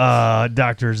as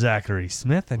Dr. Zachary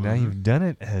Smith, and now you've done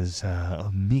it as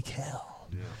Mikhail.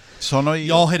 So no,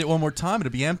 y'all hit it one more time,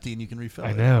 it'll be empty, and you can refill it.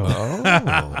 I know.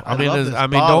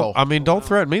 Don't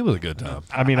threaten me with a good time.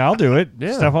 I mean, I'll do it.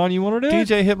 Yeah. Stefan, you want to do it?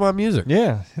 DJ, hit my music.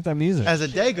 Yeah, hit that music. As a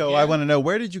Dago, I want to know,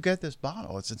 where did you get this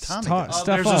bottle? It's a Tommy gun.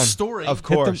 There's a story. Of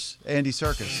course, Andy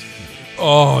Serkis.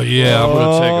 Oh yeah, I'm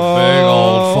gonna take a big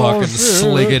old fucking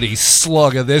sliggity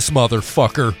slug of this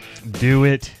motherfucker. Do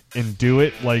it, and do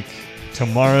it like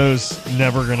tomorrow's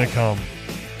never gonna come.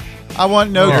 I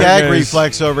want no gag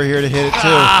reflex over here to hit it too.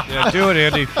 Yeah, do it,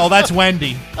 Andy. Oh, that's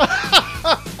Wendy.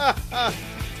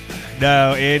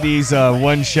 No, Andy's a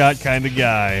one-shot kind of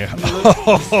guy.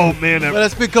 Oh man, but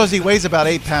that's because he weighs about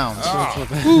 8 pounds.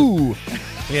 Ooh.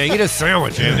 Yeah, eat a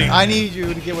sandwich, Andy. I need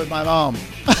you to get with my mom.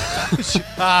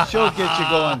 She'll get you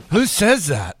going. Who says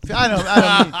that? I don't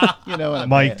mean, you know what I mean.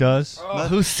 Mike does.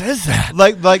 Who says that?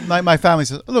 Like my family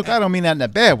says. Look, I don't mean that in a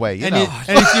bad way. You know.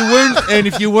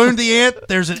 If you wound the ant,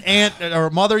 there's an ant or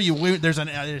a mother. You wound. There's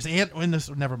ant in this.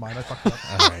 Never mind. I fucked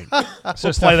up. All right. So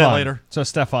we'll play that later. So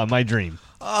Stefan, my dream.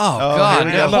 Oh God!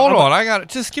 Yeah, hold on, I got it.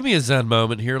 Just give me a zen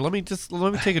moment here. Let me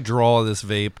take a draw of this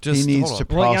vape. Just he needs to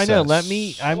process. Well, I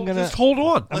know. I'm gonna just hold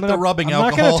on. I'm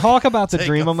not going to talk about the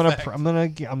dream. I'm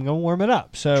gonna warm it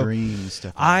up. So dreams.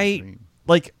 Stefan,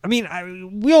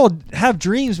 we all have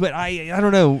dreams, but I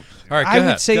don't know. All right, I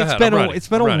would say it's been a while. It's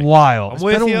been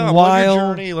a while.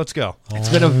 Journey. Let's go. It's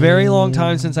been a very long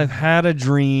time since I've had a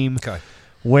dream. Okay.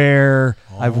 Where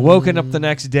I've woken up the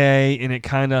next day and it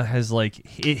kind of has it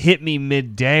hit me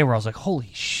midday where I was like,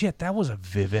 holy shit, that was a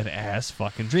vivid ass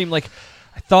fucking dream. Like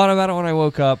I thought about it when I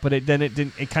woke up, but it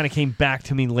kind of came back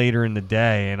to me later in the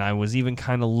day, and I was even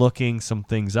kind of looking some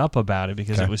things up about it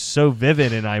because it was so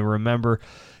vivid, and I remember,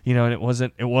 and it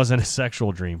wasn't a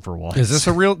sexual dream for once. Is this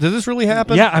did this really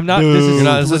happen? Yeah, I'm not.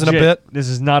 This isn't a bit. This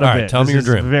is not a bit. Tell me your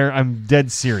dream. I'm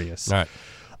dead serious. All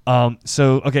right.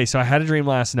 So I had a dream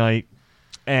last night.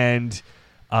 And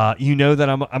you know that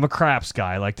I'm a craps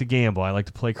guy. I like to gamble. I like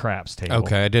to play craps table.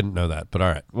 Okay, I didn't know that, but all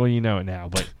right. Well, you know it now.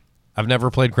 But I've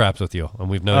never played craps with you, and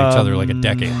we've known each other like a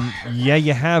decade. Yeah,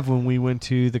 you have when we went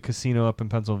to the casino up in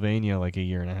Pennsylvania like a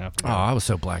year and a half ago. Oh, I was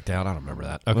so blacked out. I don't remember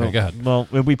that. Okay, go ahead. Well,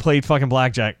 we played fucking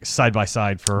blackjack side by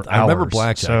side for hours. I remember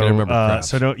blackjack. So, I didn't remember craps.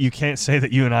 So you can't say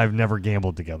that you and I have never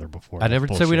gambled together before. I never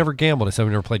said we never gambled. I said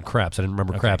we never played craps. I didn't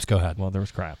remember craps. Go ahead. Well, there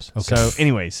was craps. Okay. So,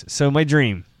 anyways, my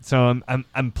dream. So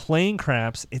I'm playing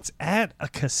craps. It's at a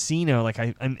casino. Like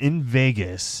I'm in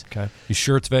Vegas. Okay. You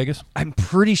sure it's Vegas? I'm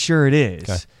pretty sure it is.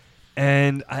 Okay.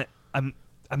 And I'm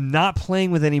not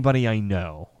playing with anybody I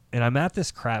know. And I'm at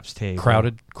this craps table.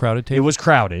 Crowded table? It was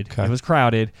crowded. Okay. It was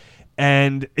crowded.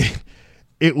 And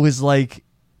it was like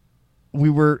we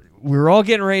were all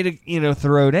getting ready to,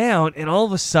 throw down, and all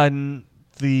of a sudden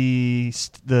the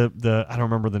I don't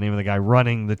remember the name of the guy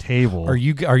running the table. Are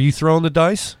you throwing the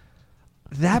dice?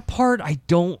 That part I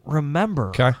don't remember.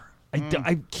 Okay.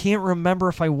 I can't remember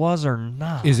if I was or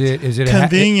not. Is it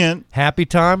convenient? Happy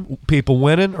time? People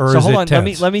winning, or so is hold it on?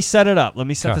 tense? Let me set it up. Let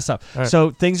me set this up. Right.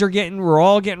 So we're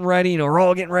all getting ready. We're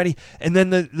all getting ready, and then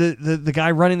the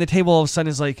guy running the table all of a sudden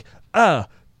is like,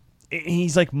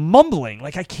 he's like mumbling,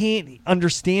 like I can't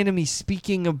understand him. He's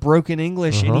speaking a broken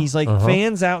English, and he's like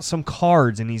fans out some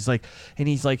cards, and he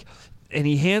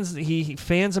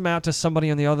fans them out to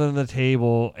somebody on the other end of the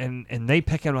table, and they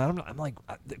pick him out. I'm like,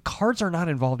 the cards are not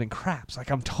involved in craps.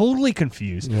 Like, I'm totally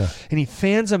confused. Yeah. And he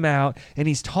fans them out, and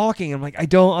he's talking. I'm like, I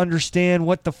don't understand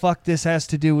what the fuck this has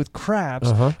to do with craps.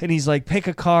 And he's like, pick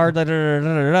a card, da, da, da,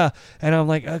 da, da, da. And I'm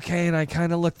like, okay. And I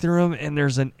kind of look through them, and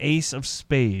there's an ace of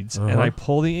spades. And I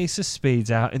pull the ace of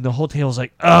spades out, and the whole table's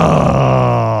like,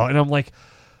 oh. And I'm like,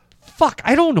 fuck,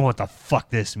 I don't know what the fuck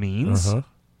this means.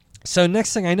 So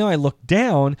next thing I know, I look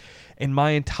down, and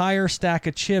my entire stack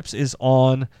of chips is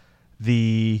on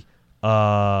the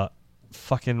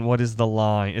fucking, what is the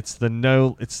line? It's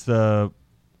the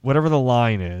whatever the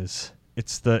line is.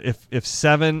 It's the if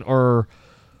 7 or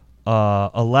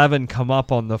 11 come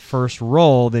up on the first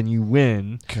roll, then you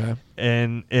win. Okay.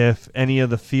 And if any of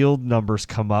the field numbers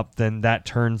come up, then that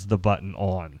turns the button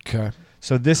on. Okay.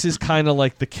 So this is kind of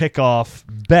like the kickoff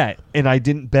bet, and I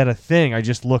didn't bet a thing. I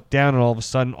just looked down, and all of a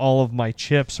sudden, all of my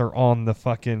chips are on the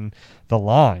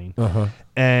line,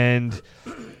 and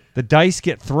the dice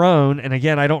get thrown. And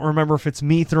again, I don't remember if it's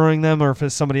me throwing them or if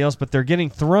it's somebody else, but they're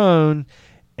getting thrown,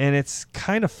 and it's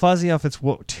kind of fuzzy if it's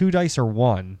 2 dice or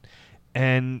 1,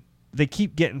 and they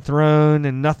keep getting thrown,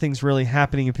 and nothing's really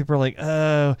happening, and people are like,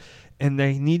 oh, and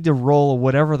they need to roll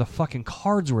whatever the fucking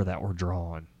cards were that were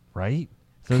drawn, right?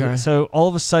 So all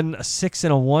of a sudden, a 6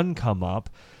 and a 1 come up,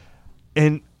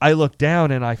 and I look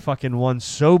down, and I fucking won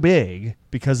so big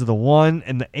because of the 1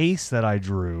 and the ace that I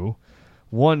drew.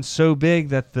 Won so big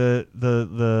that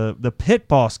the pit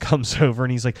boss comes over,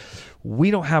 and he's like,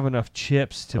 "We don't have enough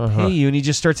chips to pay you," and he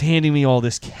just starts handing me all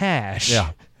this cash.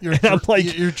 Yeah, I'm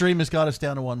like, your dream has got us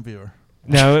down to 1 viewer.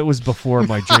 No, it was before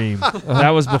my dream. That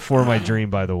was before my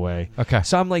dream, by the way. Okay.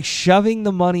 So I'm like shoving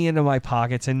the money into my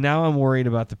pockets, and now I'm worried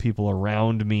about the people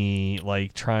around me,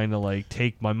 like trying to like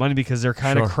take my money because they're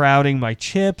kind of crowding my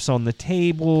chips on the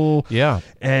table. Yeah.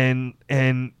 And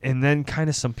then kind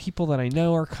of some people that I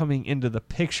know are coming into the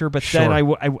picture, but then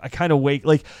I kind of wait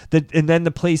and then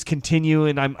the plays continue,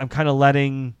 and I'm kind of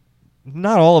letting,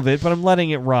 not all of it, but I'm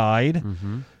letting it ride.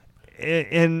 Mm-hmm.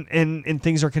 And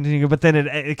things are continuing, but then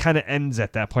it kind of ends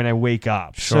at that point. I wake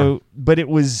up. Sure. So, but it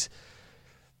was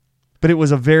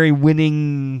a very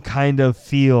winning kind of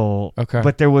feel. Okay.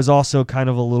 But there was also kind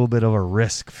of a little bit of a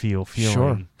risk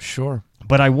feeling. Sure.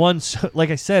 But I won. So, like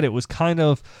I said, it was kind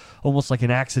of almost like an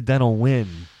accidental win.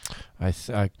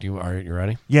 Are you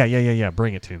ready? Yeah.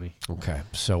 Bring it to me. Okay.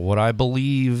 So what I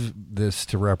believe this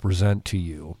to represent to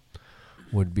you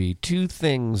would be 2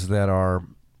 things that are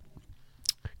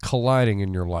colliding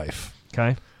in your life.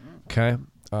 Okay.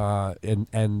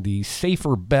 And the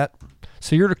safer bet.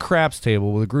 So you're at a craps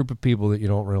table with a group of people that you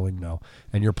don't really know,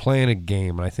 and you're playing a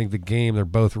game. And I think they're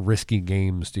both risky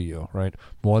games to you, right?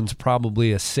 One's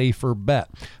probably a safer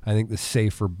bet. I think the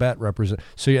safer bet represents.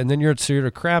 And then you're at a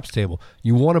craps table.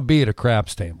 You want to be at a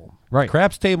craps table, right?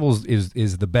 Craps table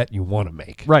is the bet you want to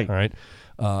make, right? Right.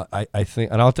 I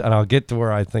think, and I'll get to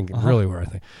where I think really where I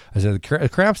think. I said the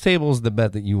craps table is the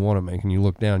bet that you want to make, and you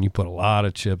look down, you put a lot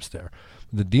of chips there.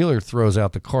 The dealer throws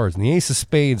out the cards, and the ace of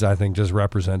spades I think just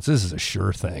represents this is a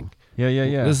sure thing.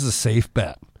 Yeah. This is a safe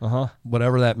bet.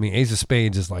 Whatever that means. Ace of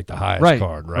spades is like the highest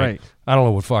card, right? I don't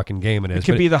know what fucking game it is. It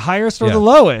could be the highest or the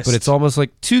lowest. But it's almost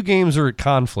like 2 games are at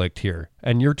conflict here,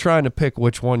 and you're trying to pick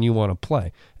which one you want to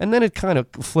play. And then it kind of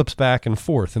flips back and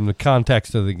forth in the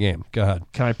context of the game. Go ahead.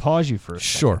 Can I pause you for a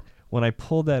second? Sure. When I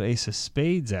pulled that ace of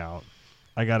spades out,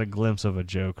 I got a glimpse of a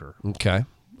joker. Okay.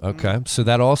 So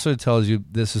that also tells you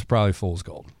this is probably fool's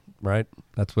gold. right?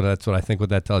 That's what I think. What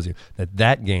that tells you,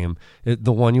 that game,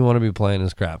 the one you want to be playing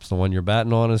is craps. The one you're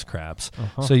batting on is craps.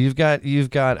 So you've got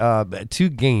 2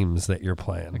 games that you're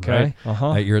playing. Okay.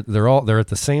 Right? They're at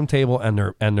the same table,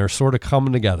 and they're sort of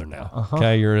coming together now.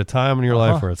 Okay. You're at a time in your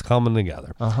life where it's coming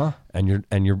together. And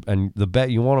the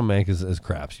bet you want to make is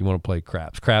craps. You want to play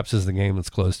craps. Craps is the game that's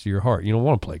close to your heart. You don't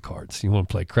want to play cards. You want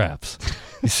to play craps.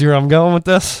 You see where I'm going with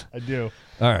this? I do.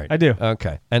 All right, I do.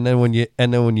 Okay, and then when you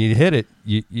hit it,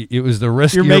 it was the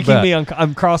riskier. You're making bet. me.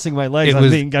 I'm crossing my legs.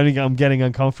 I'm getting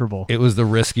uncomfortable. It was the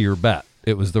riskier bet.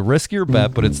 It was the riskier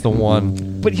bet, but it's the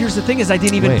one. But here's the thing: is I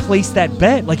didn't even place that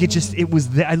bet. Like it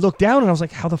was. I looked down and I was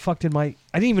like, "How the fuck did I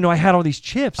didn't even know I had all these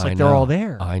chips. Like they're all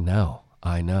there." I know.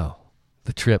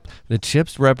 The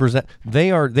chips represent.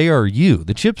 They are you.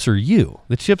 The chips are you.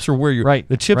 The chips are where you're. Right.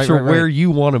 The chips are where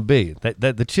you want to be.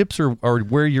 That the chips are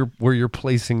where you're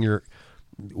placing your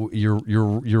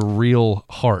real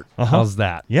heart. How's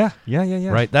that? Yeah.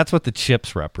 Right. That's what the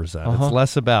chips represent. It's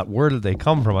less about where did they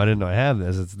come from. I didn't know I had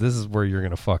this. This is where you're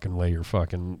gonna fucking lay your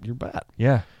bet.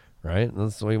 Yeah. Right. And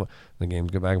that's the way the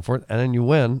games go back and forth, and then you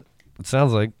win. It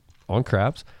sounds like on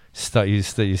craps. You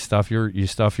stuff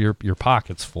your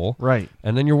pockets full, right?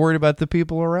 And then you're worried about the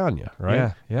people around you,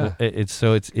 right? Yeah.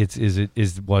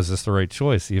 Was this the right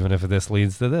choice? Even if this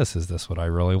leads to this, is this what I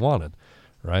really wanted,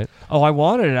 right? Oh, I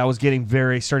wanted it. I was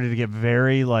started to get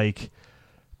very like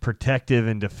protective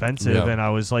and defensive, and I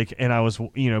was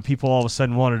people all of a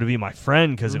sudden wanted to be my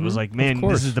friend because it was like, man,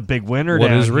 this is the big winner What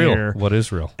down is real? here. What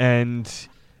is real? And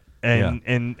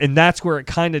that's where it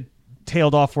kind of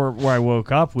tailed off where I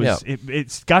woke up was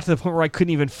it's got to the point where I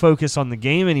couldn't even focus on the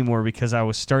game anymore because I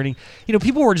was starting,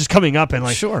 people were just coming up and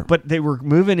like, sure, but they were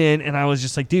moving in and I was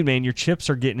just like, dude, man, your chips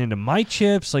are getting into my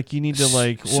chips. Like you need to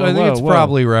like, so I think it's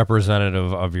probably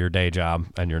representative of your day job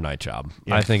and your night job.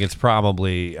 Yeah. I think it's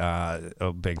probably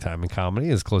a big time in comedy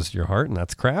is close to your heart and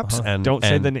that's craps. And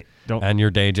and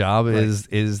your day job is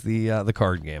the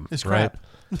card game. It's crap.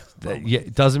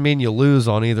 It doesn't mean you lose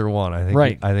on either one. I think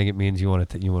right. I think it means you want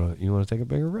to take a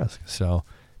bigger risk. So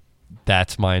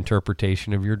that's my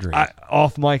interpretation of your dream.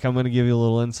 Off mic, I'm going to give you a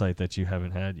little insight that you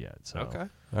haven't had yet. So okay,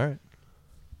 all right.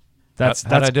 That's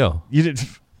how'd I do? You did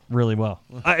really well.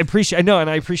 I appreciate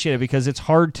it because it's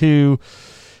hard to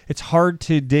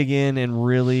dig in and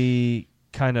really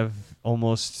kind of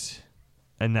almost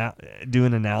do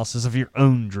an analysis of your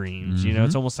own dreams. Mm-hmm.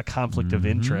 It's almost a conflict of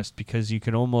interest because you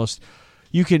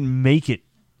can make it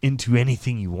into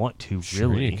anything you want to, really.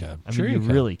 Sure you can. You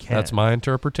really can. That's my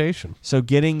interpretation. So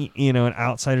getting, an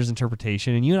outsider's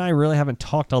interpretation, and you and I really haven't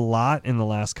talked a lot in the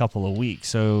last couple of weeks.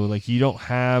 So, like, you don't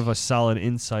have a solid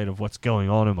insight of what's going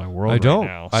on in my world right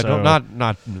now. I don't.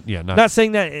 Not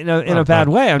saying that in a bad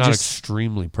way. I'm not just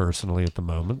extremely personally at the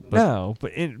moment. But no,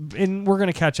 but we're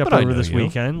going to catch up over this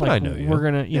weekend. Like, I know you. We're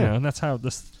going to, and that's how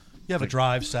this... You have a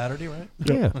drive Saturday, right?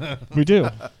 Yeah, we do. We're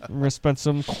going to spend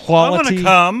some quality... I'm going to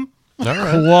come. All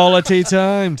right. Quality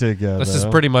time together. This is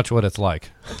pretty much what it's like.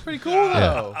 That's pretty cool,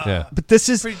 though. Yeah. But this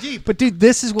is pretty deep. But dude,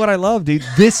 this is what I love, dude.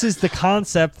 This is the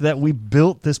concept that we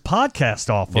built this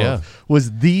podcast off of.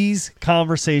 Was these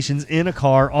conversations in a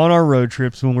car on our road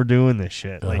trips when we're doing this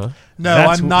shit. Like, no,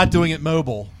 I'm not doing it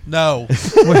mobile. No.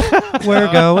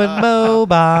 We're going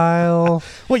mobile.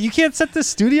 What, you can't set this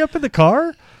studio up in the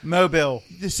car? Mobile.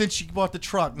 Since you bought the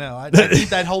truck now, I need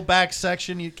that whole back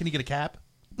section. Can you get a cap?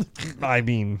 I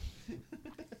mean,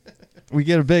 we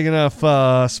get a big enough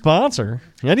sponsor,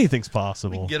 anything's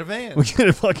possible. We can get a van. We get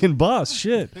a fucking bus.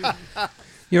 Shit.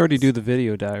 You already do the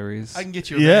video diaries. I can get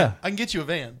you a van. I can get you a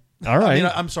van. All right.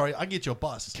 I'm sorry. I can get you a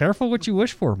bus. Careful what you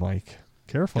wish for, Mike.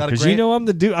 Careful. Got a Because grand? I'm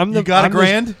the dude. You got a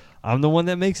grand? I'm the one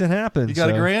that makes it happen. You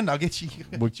got a grand? I'll get you.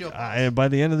 By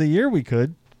the end of the year, we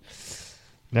could.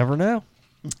 Never know.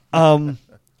 All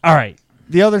right.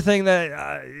 The other thing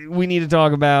that we need to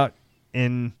talk about,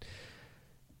 and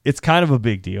it's kind of a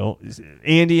big deal.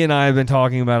 Andy and I have been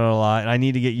talking about it a lot, and I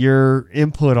need to get your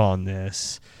input on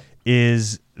this,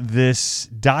 is this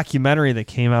documentary that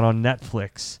came out on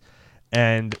Netflix.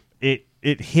 And it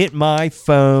hit my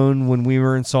phone when we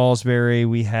were in Salisbury.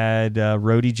 We had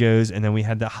Roadie Joe's, and then we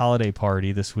had the holiday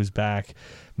party. This was back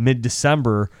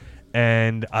mid-December.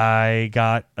 And I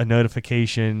got a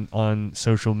notification on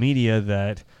social media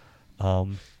that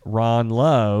Ron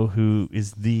Lowe, who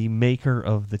is the maker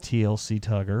of the TLC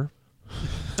Tugger,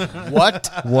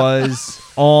 was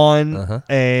on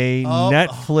a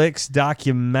Netflix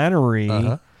documentary.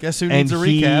 Guess who needs a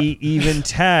recap? And he even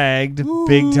tagged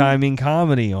Big Timing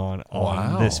Comedy on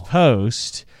this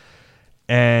post.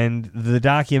 And the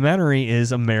documentary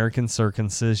is American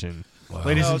Circumcision.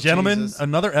 Ladies and gentlemen, Jesus.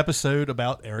 another episode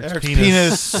about Eric's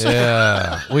penis.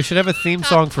 Yeah, we should have a theme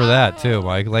song for that too,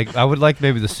 Mike. Like I would like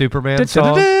maybe the Superman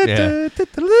song. Yeah.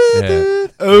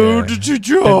 Ode to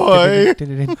joy.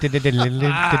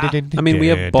 I mean, we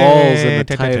have balls in the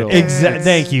title.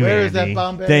 Thank you, Where is Andy. that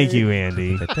Bombay? Thank you,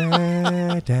 Andy. Maybe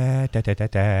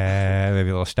a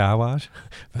little Star Wars.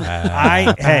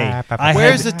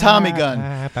 Where's the Tommy gun?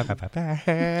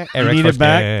 Eric need it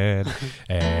back?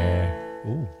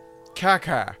 Ooh.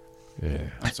 Kaka. Yeah.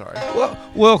 I'm sorry.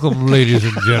 Welcome, ladies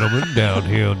and gentlemen, down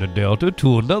here in the Delta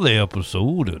to another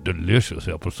episode, a delicious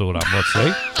episode, I must say,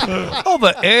 of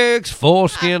the eggs,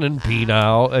 foreskin, and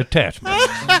penile attachment.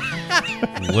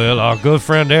 Well, our good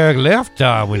friend Eric left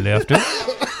time we left him.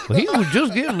 He was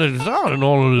just getting it started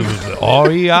on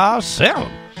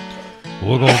REI7.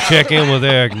 We're going to check in with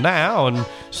Eric now and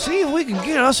see if we can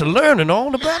get us learning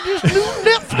on about this new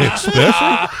Netflix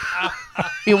special,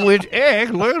 in which Eric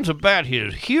learns about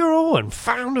his hero and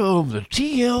founder of the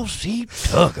TLC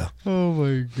Tugger. Oh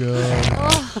my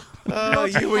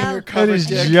god! You and your That covered is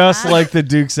dick. just like the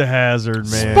Dukes of Hazzard,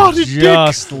 man. Spotted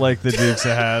Just like the Dukes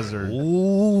of Hazzard.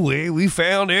 Oh, we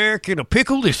found Eric in a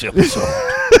pickle this episode.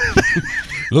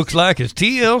 Looks like his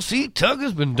TLC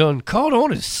Tugger's been done caught on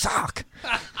his sock.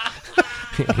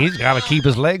 He's got to keep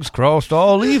his legs crossed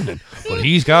all evening, but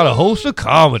he's got to host a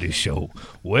comedy show.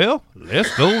 Well,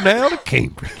 let's go now to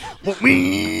Cambridge.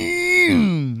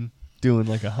 Doing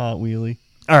like a hot wheelie.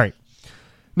 All right.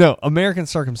 No, American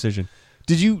Circumcision.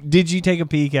 Did you take a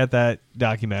peek at that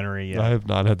documentary yet? I have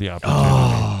not had the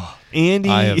opportunity. Andy,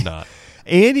 I have not.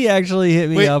 Andy actually hit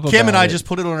me up. Kim and about I it. just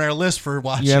put it on our list for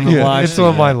watching. You haven't watched It's it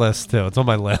on yet. my list, too. It's on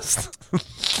my list.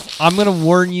 I'm gonna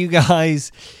warn you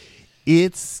guys.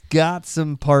 It's got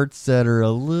some parts that are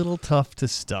a little tough to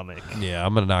stomach. Yeah,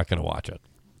 I'm not going to watch it.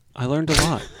 I learned a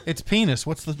lot. It's penis.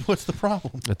 What's the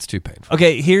problem? It's too painful.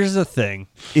 Okay, here's the thing: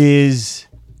 is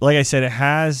like I said, it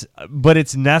has, but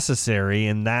it's necessary,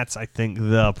 and that's I think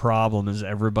the problem is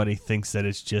everybody thinks that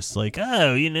it's just like,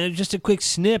 oh, just a quick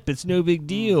snip, it's no big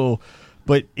deal,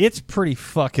 but it's pretty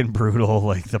fucking brutal,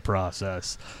 like the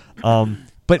process.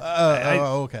 But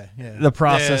okay, yeah. the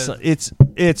process,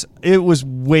 Yeah. it was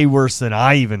way worse than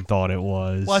I even thought it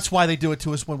was. Well, that's why they do it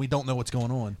to us when we don't know what's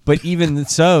going on. But even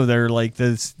so, they're like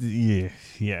this. Yeah,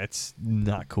 it's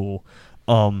not cool.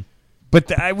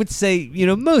 But I would say,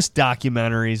 most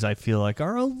documentaries I feel like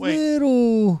are a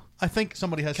little. I think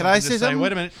somebody has. Can something I to say something?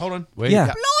 Wait a minute. Hold on. Wait. Yeah.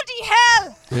 Bloody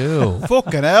hell! Ew.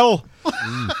 Fucking hell!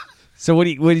 So what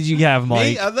did you have,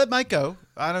 Mike? Me? Let Mike go.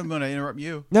 I don't want to interrupt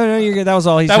you. No, you're good. That was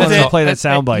all. He That was wanted to it. play that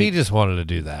soundbite. He just wanted to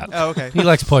do that. Oh, okay. He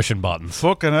likes pushing buttons.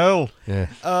 Fucking hell. Yeah.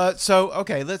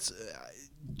 Okay, let's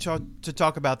to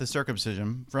talk about the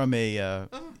circumcision from a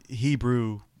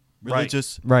Hebrew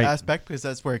religious Right. aspect, because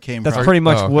that's where it came That's from. pretty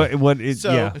much Oh, okay. what it.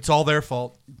 So- yeah. It's all their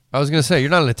fault. I was going to say, you're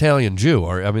not an Italian Jew,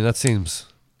 are you? I mean, that seems...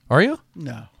 Are you?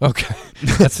 No. Okay.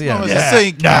 That's I was yeah.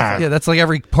 saying, Yeah, that's like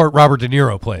every part Robert De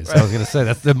Niro plays. I was going to say,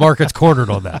 that's the market's cornered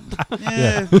on that.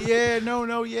 yeah.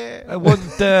 I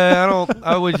wouldn't,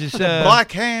 I would just...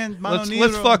 Black hand, let's Nero.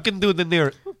 fucking do the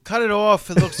near. Cut it off.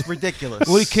 It looks ridiculous.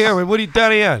 What do you care? What are you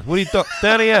down the end? What are you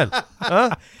down the end?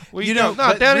 Huh? What You know, no,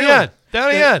 but down really, the end. Down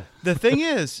the end. The thing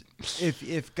is,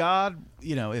 if God,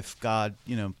 if God,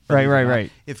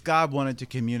 Right. if God wanted to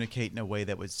communicate in a way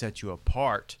that would set you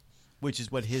apart, which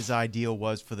is what his ideal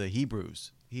was for the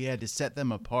Hebrews, he had to set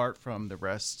them apart from the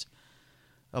rest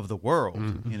of the world.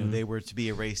 Mm-hmm. They were to be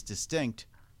a race distinct.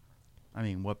 I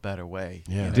mean, what better way?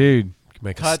 Yeah. Dude.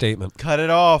 Make a statement. Cut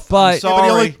it off. But- I'm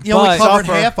sorry. You only covered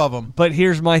Suffer. half of them. But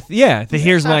here's my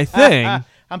here's my thing.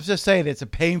 I'm just saying it's a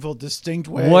painful, distinct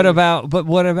way. What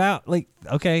about like,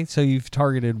 okay, so you've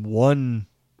targeted one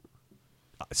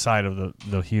side of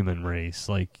the human race,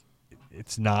 like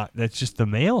that's just the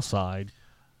male side.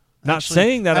 Not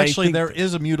saying that Actually, I think there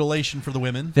is a mutilation for the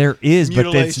women. there is, but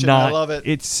it's Mutilation, I not. love it.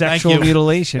 It's Thank sexual you.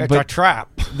 mutilation, It's a but trap.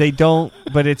 they don't.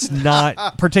 But it's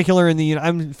not particular in the.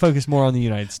 I'm focused more on the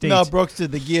United States. No, Brooks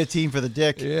did the guillotine for the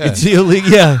dick. Yeah. It's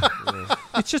illegal. Yeah,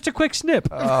 it's just a quick snip.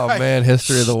 Oh, man.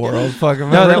 History of the world. Fucking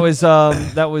No, remember?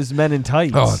 that was Men in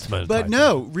Tights. Oh, it's meant But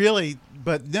no, really.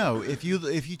 But no, if you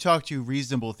talk to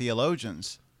reasonable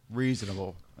theologians,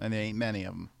 and there ain't many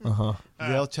of them,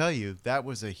 they'll tell you that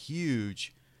was a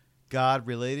huge. God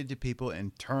related to people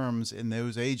in terms in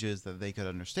those ages that they could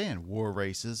understand. War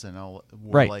races and all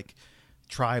war-like,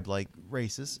 tribe-like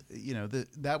races.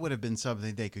 That would have been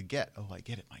something they could get. Oh, I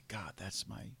get it. My God, that's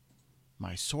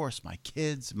my source, my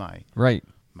kids, my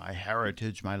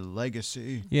heritage, my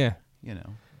legacy. Yeah.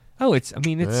 Oh, it's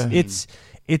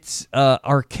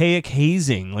archaic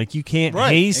hazing. Like you can't Right,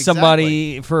 haze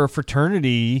somebody for a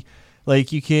fraternity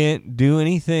Like, you can't do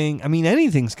anything. I mean,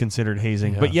 anything's considered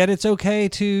hazing, but yet it's okay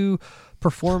to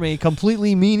perform a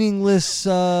completely meaningless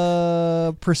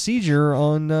procedure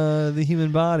on the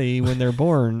human body when they're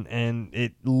born, and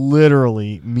it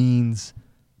literally means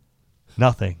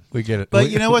nothing. We get it. But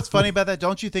you know what's funny about that?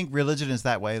 Don't you think religion is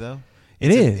that way, though?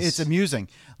 It's amusing.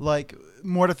 Like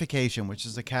mortification, which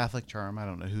is a Catholic term. I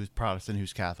don't know who's Protestant,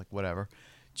 who's Catholic, whatever,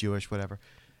 Jewish, whatever.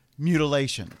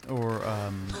 Mutilation or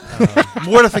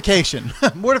mortification.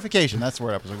 Mortification, that's the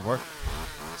word I was looking for.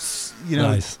 You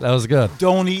know, nice. That was good.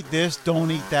 Don't eat this, don't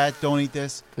eat that, don't eat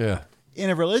this. Yeah. In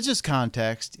a religious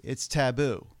context, it's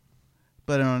taboo.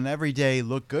 But in an everyday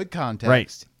look good context,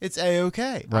 right. it's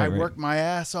A-okay. I worked my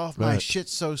ass off. My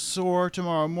shit's so sore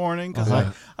tomorrow morning because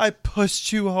I pushed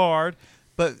too hard.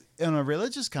 But in a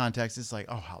religious context, it's like,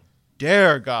 oh, how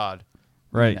dare God.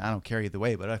 Right. I don't care either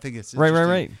way, but I think it's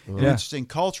right. An interesting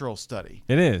cultural study.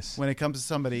 It is. When it comes to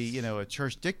somebody, a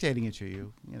church dictating it to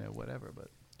you, whatever. But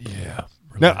yeah.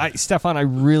 No, Stefan, I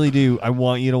really do. I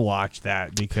want you to watch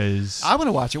that because I want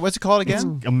to watch it. What's it called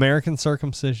again? It's American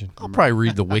Circumcision. I'll probably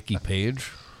read the wiki page.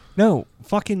 No,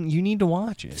 fucking, you need to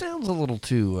watch it. Sounds a little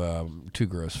too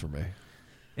gross for me.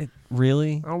 It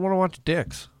really? I don't want to watch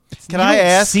dicks. Can I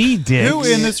ask see dicks? Who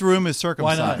in this room is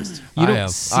circumcised? You don't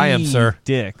see I am, sir.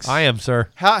 Dicks. I am, sir.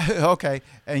 Okay,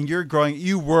 and you're growing.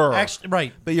 You were actually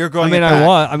right, but you're growing.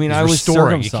 I was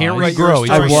restoring. Circumcised. You can't regrow.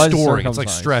 I was restoring. It's like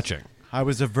stretching. I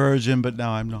was a virgin, but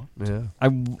now I'm not. Yeah, I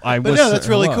but was. No, that's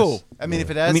really cool. I mean, if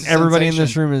it has, everybody in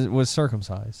this room was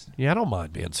circumcised. Yeah, I don't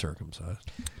mind being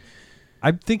circumcised.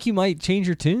 I think you might change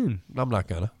your tune. I'm not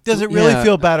gonna. Does it really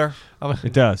feel better?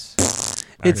 It does.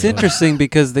 It's interesting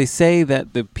because they say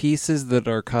that the pieces that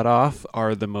are cut off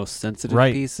are the most sensitive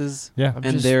pieces. Yeah,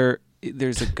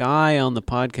 there's a guy on the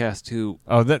podcast who.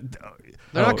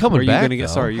 They're not coming back.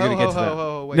 Sorry, you're going to get to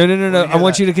that. No. I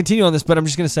want you to continue on this, but I'm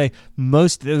just going to say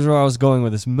this is where I was going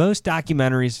with this. Most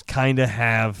documentaries kind of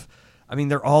have,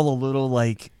 they're all a little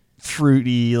like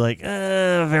fruity, like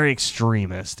very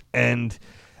extremist. And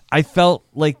I felt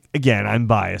like, again, I'm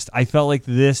biased. I felt like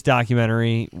this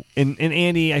documentary, and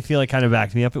Andy, I feel like kind of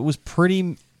backed me up. It was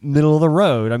pretty middle of the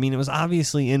road. It was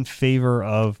obviously in favor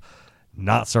of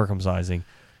not circumcising.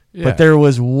 Yeah. But there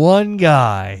was one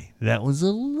guy that was a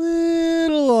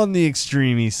little on the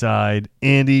extreme side.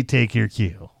 Andy, take your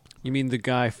cue. You mean the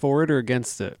guy for it or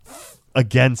against it?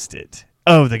 Against it.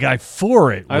 Oh, the guy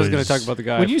for it. I was going to talk about the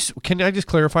guy. Can I just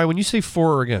clarify? When you say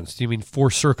for or against, do you mean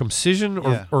for circumcision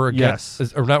or against?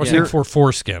 Yes. Or not saying for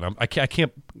foreskin? I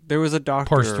can't. There was a doctor.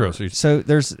 Parse through. So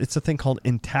it's a thing called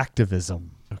intactivism.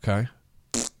 Okay.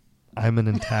 I'm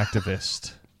an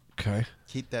intactivist. Okay.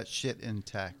 Keep that shit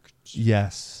intact.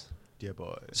 Yes. Dear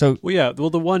boy. So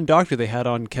the one doctor they had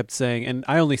on kept saying, and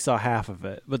I only saw half of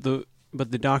it, but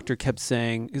the doctor kept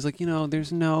saying, he's like,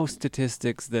 there's no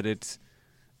statistics that it's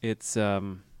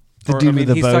the dude with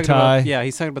the bow tie.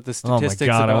 He's talking about the statistics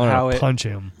about how punch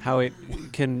him. How it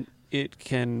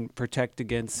can protect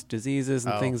against diseases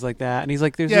and things like that. And he's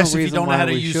like, there's no reason why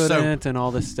we shouldn't and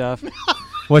all this stuff.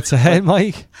 What's that,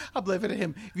 Mike? I'm blaming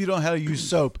him. If you don't know how to use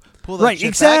soap, pull that shit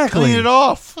exactly. back, clean it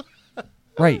off.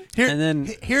 Right.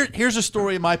 Here's a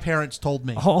story my parents told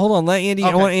me. Hold on. Let Andy.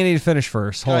 Okay. I want Andy to finish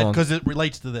first. Hold on. Because it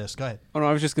relates to this. Go ahead. Oh, no,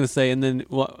 I was just going to say, and then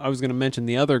I was going to mention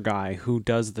the other guy who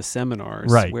does the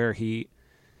seminars, right, where he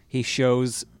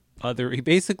shows he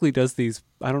basically does these,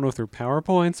 I don't know if they're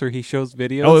PowerPoints or he shows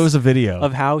videos. Oh, it was a video.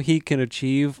 Of how he can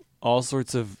achieve all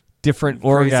sorts of different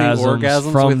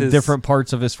orgasms from different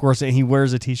parts of his foreskin. And he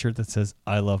wears a T-shirt that says,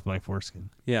 "I love my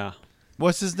foreskin." Yeah.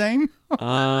 What's his name?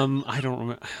 I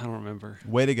don't remember.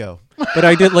 Way to go! But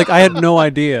I had no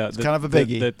idea. It's kind of a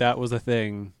biggie that was a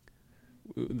thing.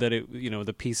 That it,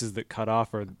 the pieces that cut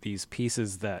off are these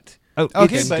pieces that but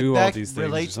do all these things.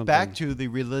 Relates back to the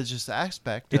religious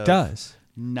aspect. It does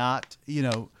not.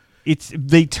 It's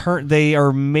they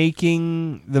are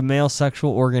making the male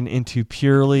sexual organ into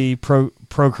purely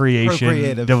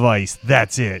procreation device.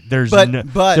 That's it. There's but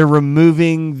they're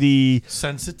removing the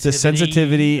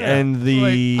sensitivity and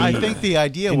the. I think the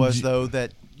idea was though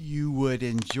that you would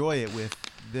enjoy it with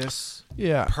this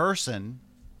person.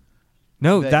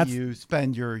 No, that you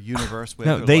spend your universe with.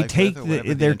 No, they take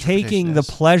they're taking the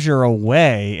pleasure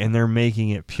away and they're making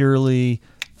it purely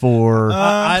for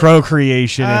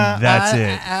procreation, and that's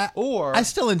it. Or I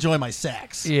still enjoy my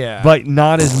sex. Yeah. But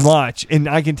not as much. And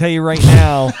I can tell you right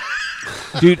now,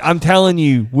 dude, I'm telling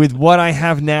you, with what I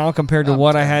have now compared to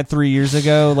what I had 3 years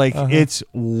ago, like it's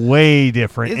way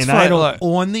different. It's and fine. I don't.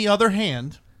 On the other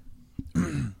hand,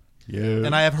 and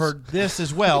I have heard this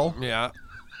as well. Yeah.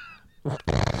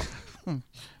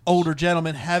 Older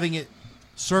gentlemen having it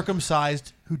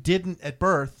circumcised who didn't at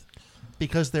birth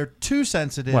because they're too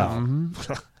sensitive. Well,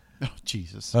 Oh,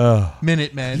 Jesus.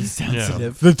 Minutemen.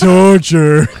 Sensitive. the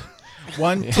torture.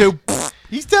 1, 2.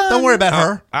 He's done. Don't worry about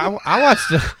her.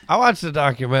 I watched a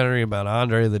documentary about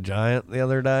Andre the Giant the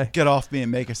other day. Get off me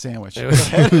and make a sandwich.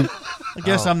 I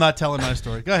guess I'm not telling my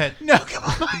story. Go ahead. No, come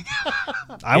on.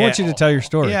 I want you to tell your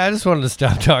story. Yeah, I just wanted to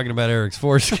stop talking about Eric's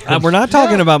foreskin. We're not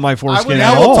talking about my foreskin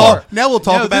now at we'll all. Now we'll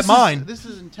talk about mine. This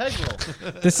is integral.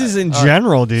 This is in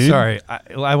general, dude. Sorry,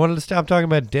 I wanted to stop talking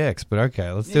about dicks, but okay,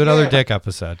 let's do another dick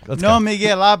episode. Let's No, go.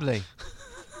 Miguel Hable.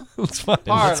 It's fine.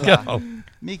 Let's go.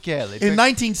 Michele. In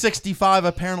 1965,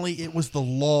 apparently it was the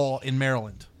law in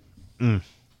Maryland.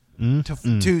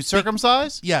 To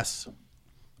circumcise? Yes.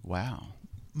 Wow.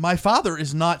 My father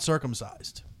is not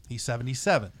circumcised. He's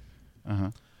 77.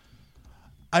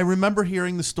 I remember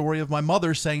hearing the story of my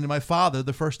mother saying to my father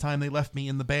the first time they left me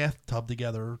in the bathtub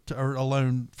together or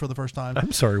alone for the first time.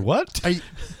 I'm sorry, what?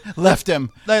 Left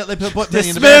him. They put me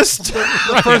in the Dismissed.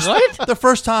 the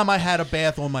first time I had a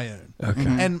bath on my own.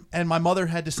 Okay. And my mother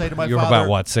had to say to my You were father. about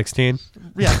what, 16?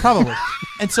 Yeah, probably.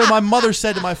 And so my mother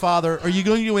said to my father, "Are you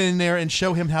going to go in there and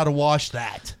show him how to wash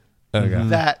that?" Okay.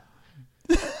 That.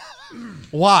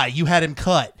 Why? You had him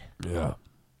cut. Yeah.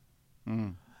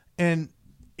 And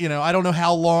I don't know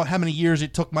how many years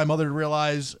it took my mother to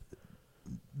realize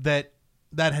that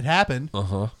had happened.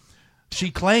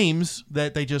 She claims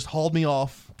that they just hauled me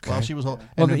off while she was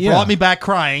and brought me back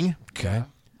crying. Okay.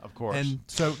 Of course. And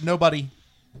so nobody.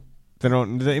 They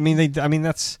don't. I mean,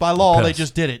 that's by law. They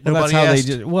just did it. Well, Nobody that's how asked.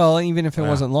 they did. Well, even if it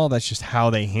wasn't law, that's just how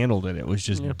they handled it. It was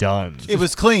just done. It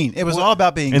was clean. It was all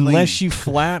about being clean. Unless you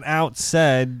flat out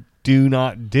said, "Do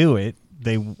not do it,"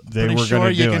 they were going to do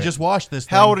it. You can just wash this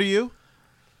thing. How old are you?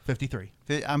 53.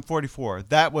 I'm 44.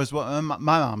 That was what my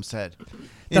mom said.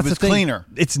 It That's was the thing. cleaner.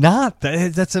 It's not.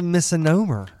 That's a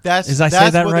misnomer. That's Is I say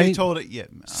that what right? they told it. Yeah.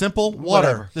 Simple water.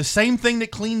 Whatever. The same thing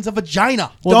that cleans a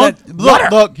vagina. Well,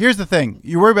 Look. Here's the thing.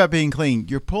 You worry about being clean.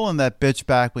 You're pulling that bitch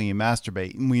back when you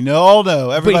masturbate, and we all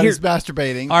know everybody's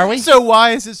masturbating. Are we? So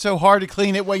why is it so hard to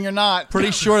clean it when you're not?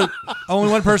 Pretty sure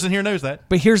only one person here knows that.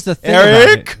 But here's the thing.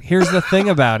 Eric? About it. Here's the thing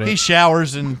about it. He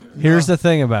showers and. Here's the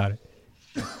thing about it.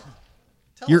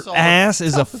 Your ass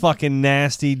is a fucking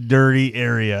nasty, dirty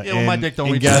area. Yeah, well, my dick don't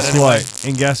and reach guess that what? anyway.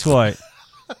 And guess what?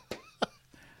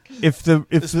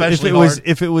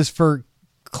 If it was for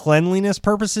cleanliness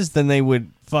purposes, then they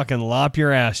would fucking lop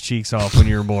your ass cheeks off when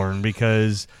you were born.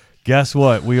 Because guess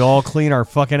what? We all clean our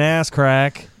fucking ass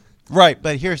crack. Right,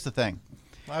 but here's the thing.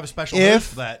 I have a special note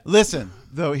for that. Listen,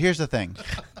 though, here's the thing.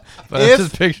 But I'm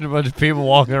just picturing a bunch of people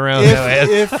walking around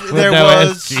if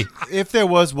there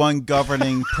was one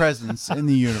governing presence in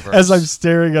the universe. As I'm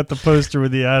staring at the poster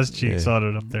with the ass cheeks on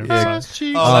it up there. Ass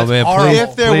cheeks. Oh, man,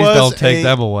 please don't take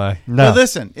them away. No. But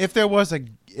listen, if there was a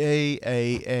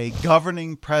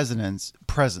governing presence.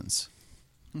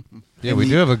 Yeah, we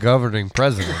do have a governing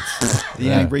president.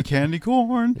 The angry candy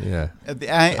corn. Yeah.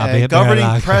 A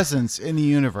governing presence in the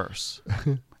universe.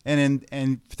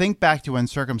 and think back to when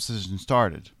circumcision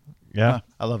started. Yeah.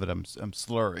 I love it. I'm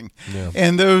slurring. Yeah.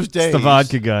 In those days. It's the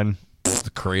vodka gun. It's the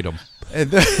kratom.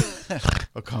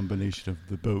 A combination of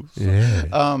the both. Yeah.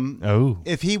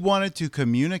 If he wanted to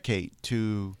communicate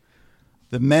to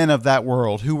the men of that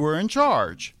world who were in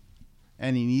charge,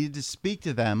 and he needed to speak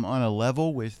to them on a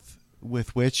level with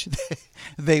which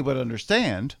they would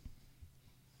understand.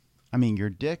 I mean, your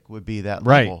dick would be that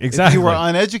level. Right, exactly. If you were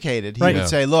uneducated, he Right. would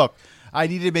say, look, I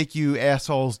need to make you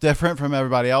assholes different from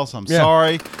everybody else. I'm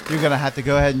sorry. You're going to have to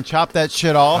go ahead and chop that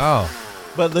shit off.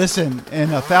 Oh. But listen,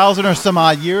 in 1,000 or some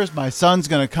odd years, my son's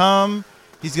going to come.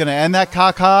 He's going to end that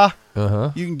caca.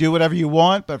 You can do whatever you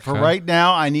want, but for right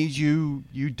now, I need you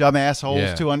dumb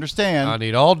assholes to understand. I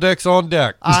need all dicks on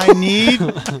deck. I need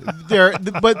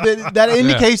that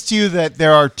indicates to you that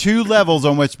there are two levels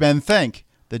on which men think: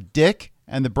 the dick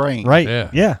and the brain. Right.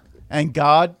 Yeah. And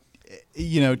God,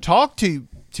 talk to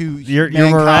your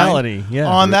mankind morality,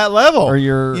 on that level, or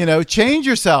your change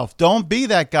yourself. Don't be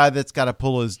that guy that's got to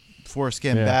pull his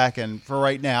foreskin back. And for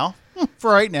right now,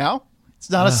 it's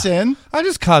not a sin. I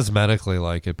just cosmetically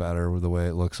like it better with the way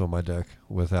it looks on my dick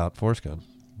without foreskin.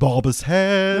 Bulbous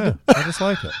head. Yeah, I just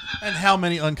like it. And how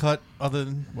many uncut how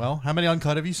many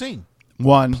uncut have you seen?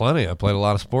 One. Plenty. I played a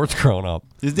lot of sports growing up.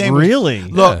 His name really?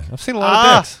 Look, I've seen a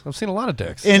lot of dicks. I've seen a lot of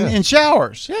dicks. In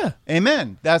showers. Yeah.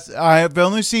 Amen. I've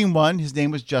only seen one. His name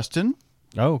was Justin.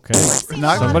 Oh, okay.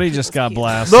 Somebody just got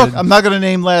blasted. Look, I'm not going to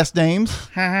name last names.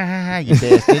 You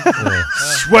bastard.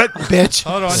 Sweat, bitch.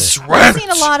 Hold on. Sweat. I've seen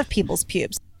a lot of people's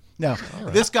pubes. No,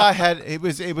 this guy had it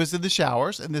was in the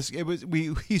showers, and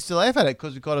we used to laugh at it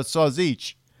because we called it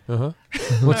sausage. Uh-huh.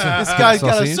 This guy's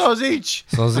got a sausage.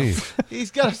 Sausage.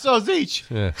 He's got a sausage.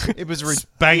 Yeah. It was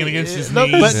banging against his look,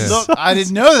 knees. But Yeah. look, I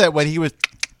didn't know that when he was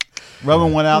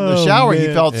rubbing one out in the Oh, shower, he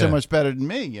man. felt so Yeah. much better than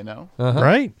me. You know. Uh-huh.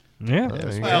 Right? Yeah.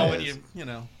 Well, when you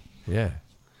know. Yeah.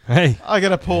 Hey. I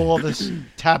gotta pull all this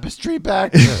tapestry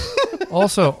back.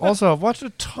 Also, I've watched a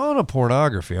ton of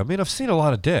pornography. I mean, I've seen a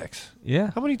lot of dicks.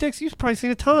 Yeah. How many dicks? You've probably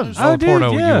seen a ton. Oh, All the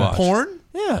porno dude, you yeah. watch. Porn?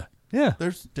 Yeah. Yeah.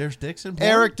 There's dicks in porn.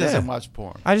 Eric doesn't Yeah. watch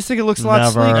porn. I just think it looks a lot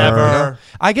Never. sleeker. Never. You know?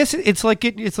 I guess it's like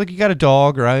you got a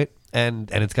dog, right? And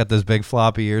it's got those big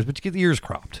floppy ears, but you get the ears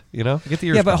cropped. You know, you get the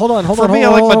ears. Yeah, but cropped. hold on. For me, I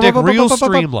like my dick real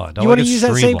streamlined. You want to use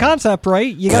that same concept,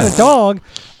 right? You got a dog.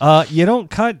 You don't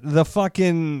cut the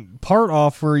fucking part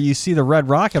off where you see the red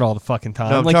rocket all the fucking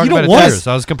time. No, I'm like talking you don't about want tears.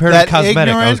 I was comparing that to cosmetic.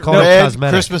 I was ignorant calling it red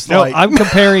cosmetic. Christmas No, light. I'm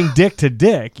comparing dick to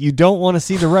dick. You don't want to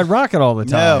see the red rocket all the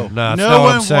No, time. No, that's no not what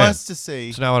I'm one saying. wants to see.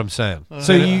 It's not what I'm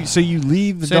saying. So you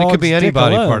leave the I'm saying it dog's could be any dick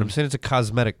body alone. part. I'm saying it's a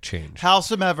cosmetic change.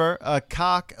 Howsoever, a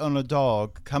cock on a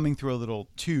dog coming through a little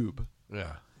tube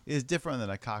Yeah. is different than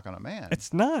a cock on a man.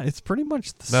 It's not. It's pretty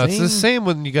much the No, same. it's the same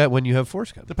when you have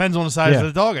foreskin. Depends on the size Yeah. of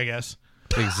the dog, I guess.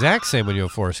 The exact same when you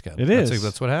have foreskin. It is.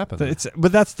 That's what happens.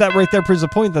 But that right there proves the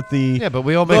point that the Yeah, but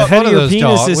we all the make head fun of of your those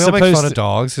penis dogs. is We all make supposed fun of to-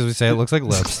 dogs because we say it looks like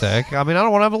lipstick. I mean, I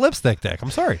don't want to have a lipstick dick.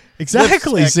 I'm sorry.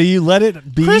 exactly. Lipstick. So you let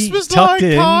it be Christmas tucked light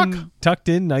in, cock. tucked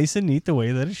in, nice and neat, the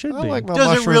way that it should I be. like my Does it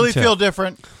mushroom really tip. feel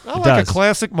different? I like does. a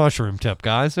classic mushroom tip,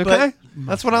 guys. Okay,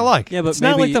 that's what I like. Yeah, but it's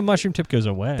maybe not like the mushroom tip goes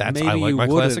away. I maybe like you my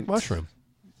classic wouldn't. mushroom.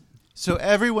 So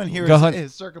everyone here Go ahead.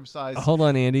 is circumcised. Hold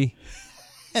on, Andy.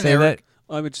 And Say Eric. that.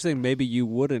 I would just say maybe you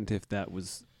wouldn't if that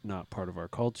was not part of our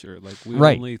culture. Like we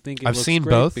Right. only think it I've looks seen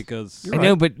great both. because I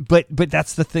know, but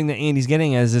that's the thing that Andy's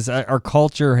getting at is our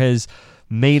culture has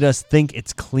made us think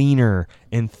it's cleaner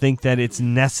and think that it's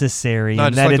necessary No, I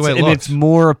and just that like the way it and looks. it's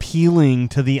more appealing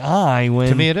to the eye when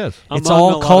To me, it is. It's Among a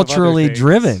all lot of culturally other things.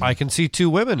 driven. I can see two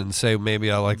women and say maybe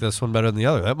I like this one better than the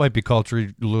other. That might be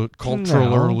culturally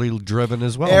driven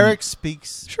as well. Eric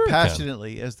speaks Sure it can.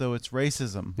 passionately as though it's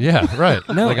racism. Yeah, right.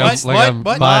 No, like I'm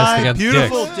but biased My against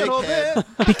beautiful dicks.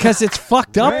 dickhead. because it's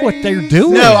fucked up what they're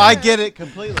doing. No, I get it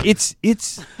completely. It's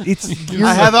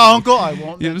I have an uncle. I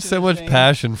won't. You have mention so his much name.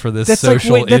 passion for this that's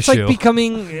social like that's issue. like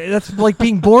becoming that's like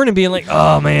being born and being like,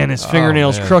 oh man, his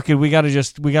fingernail's man. crooked. We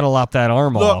gotta lop that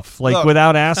arm Look, off, like look.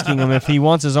 without asking him if he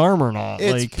wants his arm or not.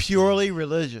 It's like purely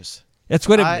religious. it's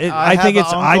what I I think have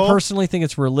it's. an I uncle- personally think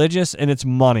it's religious and it's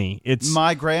money. It's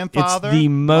My grandfather, it's the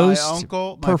most my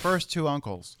uncle, my first two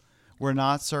uncles were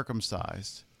not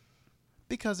circumcised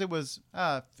because it was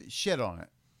shit on it.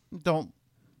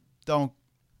 Don't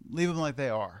leave them like they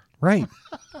are. right.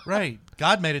 Right.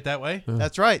 God made it that way.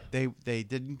 That's right. They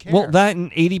didn't care. Well, that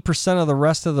and 80% of the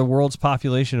rest of the world's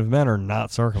population of men are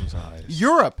not circumcised.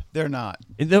 Europe, they're not.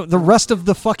 The rest of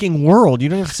the fucking world. You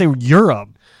don't have to say Europe.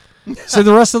 Say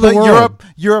the rest of the But world.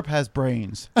 Europe has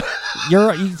brains.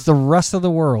 Europe. It's the rest of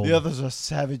the world. The others are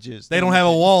savages. They don't have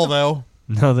a wall though.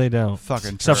 No, they don't.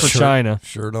 Fucking Except for turd. China.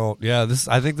 Sure don't. Yeah,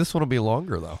 I think this one will be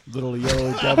longer though. Little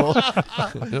yellow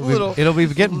devil. It'll be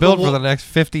getting built for the next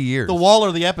 50 years. The wall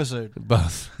or the episode?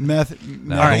 Both.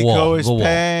 Mexico is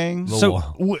paying. So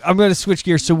I'm going to switch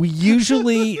gears. So we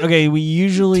usually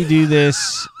do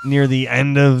this near the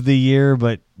end of the year,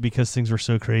 but because things were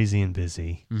so crazy and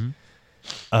busy,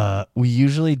 we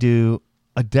usually do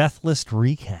a death list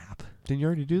recap. Didn't you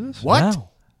already do this? What? No,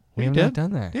 we have did? not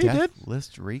done that. Yeah, you Death did.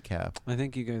 list recap. I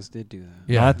think you guys did do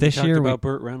that. Yeah. Not We this talked year. about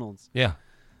Burt Reynolds. Yeah.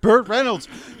 Burt Reynolds.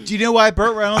 Do you know why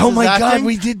Burt Reynolds? Oh is my God, acting?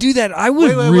 we did do that. I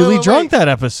was Wait, really wait. drunk that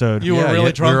episode. You were Yeah, really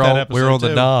yeah, drunk we were that all- episode. we were on the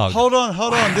too. dog. Hold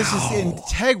on. This is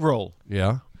integral.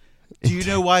 Yeah. Do you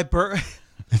know why Burt?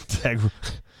 Integral.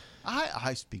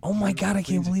 I speak. Oh my God, I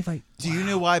can't believe I. Do you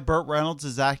know why Burt Reynolds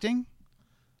is acting?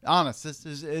 Honest. This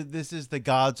is the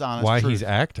God's honest Why truth. he's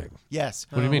acting? Yes.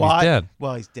 What do you mean Why- he's dead?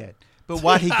 Well, he's dead. But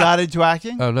why he got into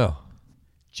acting? Oh no.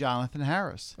 Jonathan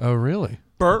Harris. Oh really?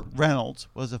 Burt Reynolds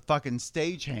was a fucking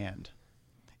stagehand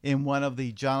in one of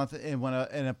the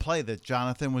in a play that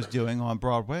Jonathan was doing on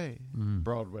Broadway.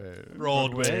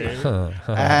 Broadway.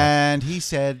 And he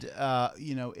said,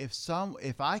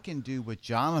 if I can do what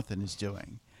Jonathan is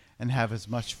doing and have as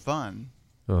much fun,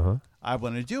 I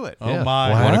want to do it. Oh Yeah. my!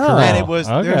 What a Wow. career. And it was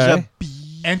there's a Okay.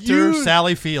 Enter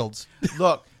Sally Fields.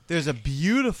 look. There's a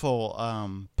beautiful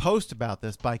post about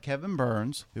this by Kevin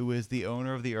Burns, who is the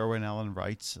owner of the Irwin Allen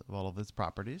rights of all of its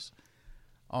properties,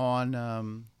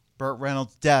 on Burt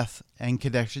Reynolds' death and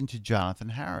connection to Jonathan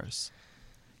Harris.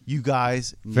 You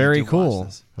guys need Very to watch cool.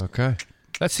 this. Okay.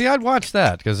 See, I'd watch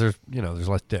that because there's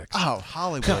less dicks. Oh,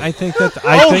 Hollywood. I think that.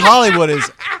 Hollywood is.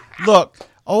 Look,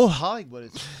 Old Hollywood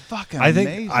is fucking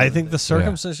amazing. I think the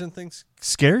circumcision thing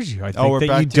scares you. I think we're that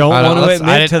back you to- don't I want to don't-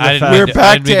 admit to the fact. We're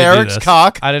back to Eric's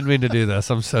cock. I didn't mean to do this.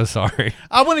 I'm so sorry.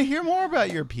 I want to hear more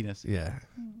about your penis. Yeah.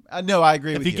 No, I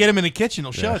agree If with you you. get him in the kitchen,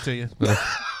 he'll show it to you.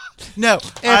 No,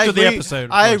 After the episode,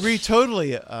 of I course. agree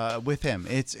totally with him.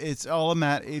 It's all a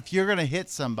matter. If you're going to hit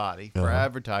somebody for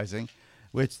advertising,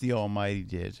 which the Almighty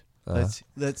did,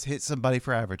 let's hit somebody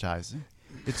for advertising.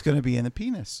 It's going to be in the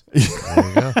penis, There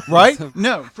you go. right?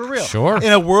 No, for real. Sure.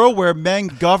 In a world where men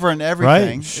govern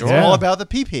everything, Right, it's all about the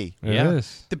pee-pee. It Yeah.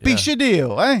 is. The piece of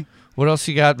deal, eh? What else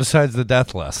you got besides the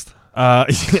death list? Wow.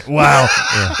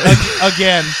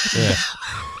 Again. Yeah.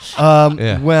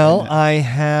 Yeah. Well, I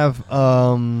have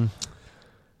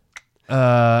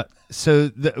so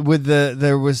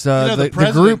there was the the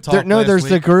president group talked last there's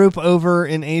the week. group over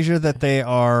in Asia that they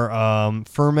are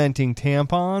fermenting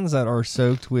tampons that are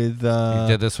soaked with You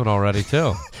did this one already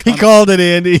too. he called it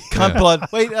Andy. Cunt blood.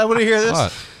 Wait, I want to hear this.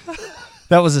 What?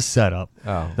 That was a setup.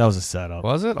 Oh. That was a setup.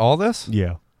 Was it all this?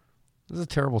 Yeah. This is a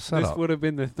terrible This setup. would have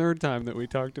been the third time that we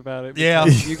talked about it. Yeah.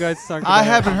 because you guys talked about I it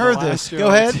haven't on the heard last this. show. Go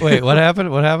ahead. Wait, what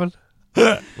happened? What happened?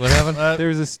 What happened?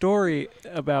 There's a story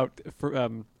about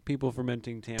people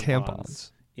fermenting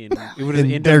tampons. It was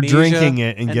in And they're Indonesia, drinking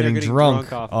it and they're getting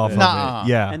drunk off off of of it. Nuh-uh. it.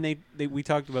 Yeah. And we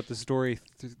talked about the story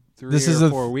three This or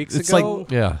is 4 weeks it's ago.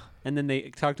 like Yeah. And then they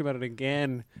talked about it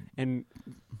again and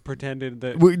pretended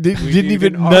that we didn't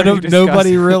even already nobody discussed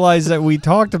it. realized that we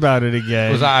talked about it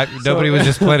again. Nobody was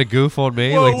just playing a goof on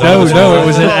me? Whoa, Like, whoa, No, it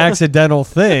was an accidental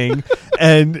thing,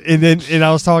 and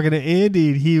I was talking to Andy,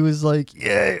 and he was like,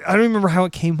 "Yeah, I don't remember how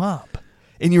it came up,"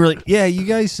 and you were like, "Yeah, you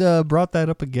guys brought that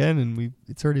up again, and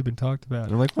it's already been talked about."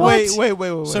 And I'm like, "What?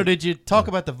 Wait. So did you talk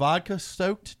about the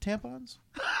vodka-soaked tampons?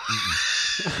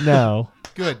 No."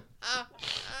 Good.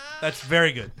 That's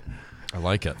very good. I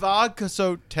like it. Vodka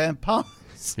soaked tampons.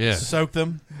 Yeah. Soak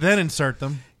them, then insert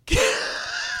them.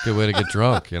 Good way to get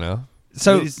drunk, you know?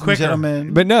 So, Ladies and quicker.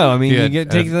 gentlemen. but no, I mean, Yeah, you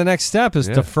take the next step is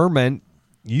yeah. to ferment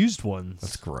used ones.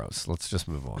 That's gross. Let's just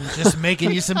move on. Just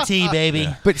making you some tea, baby.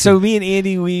 But so me and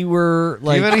Andy, we were Do you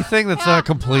like, have anything that's not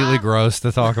completely gross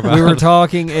to talk about? we were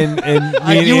talking, and me and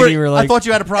Andy were like, I thought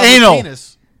you had a problem Anal. with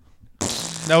penis.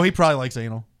 No, he probably likes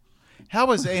anal.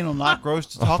 How is anal not gross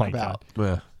to talk my about?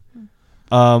 Yeah.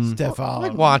 Stefan.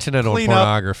 Like watching it on Clean up.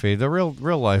 pornography. The real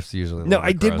life's usually a no, little I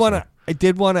bit did grosser.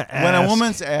 want to ask. When a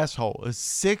woman's asshole is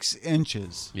 6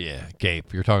 inches, Yeah,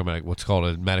 gape. You're talking about what's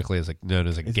called medically as known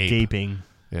as a it's gape. gaping.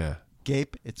 Yeah,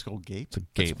 gape. It's called gape. it's a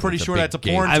gape. pretty It's sure big that's a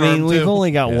gape. porn I term, mean, we've too.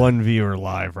 only got Yeah. one viewer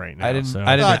live right now. I didn't- So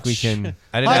I didn't- think we can.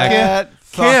 I didn't Hi,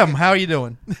 act- Cat. Kim, how are you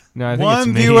doing? No, I think One it's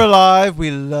me. viewer live.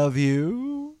 We love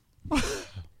you.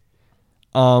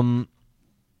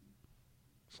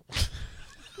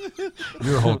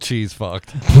 Your whole cheese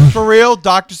fucked. For real,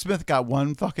 Dr. Smith got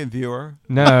one fucking viewer.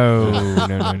 No.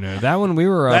 That one we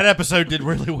were. That episode did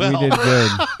really well. We did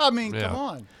good. I mean, Yeah. come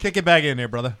on. Kick it back in there,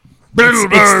 brother.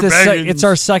 It's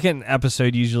our second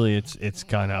episode. Usually, it's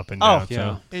gone up and down.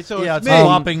 yeah. So It's me.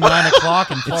 whopping 9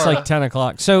 o'clock in it's Florida. like 10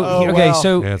 o'clock. So Oh, okay, wow.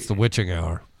 so Yeah, it's the witching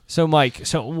hour. so Mike,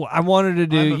 so I wanted to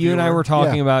do. I'm a You and I viewer. were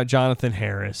talking Yeah. about Jonathan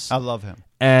Harris, I love him.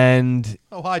 and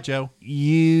Oh, hi, Joe.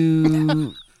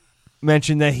 you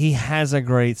mentioned that he has a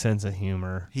great sense of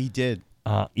humor, He did.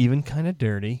 even kind of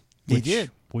dirty. He which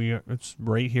did. It's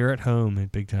right here at home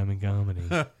at Big Time in Comedy.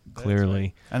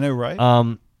 Clearly. I know,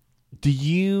 right? Do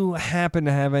you happen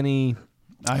to have any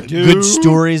I do. good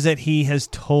stories that he has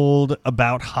told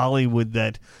about Hollywood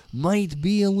that might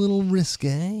be a little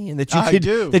risque, and that you I could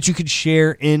do. that you could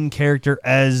share in character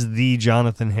as the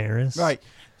Jonathan Harris? Right.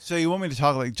 So you want me to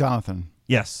talk like Jonathan?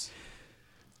 Yes.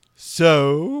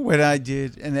 So when I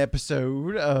did an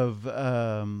episode of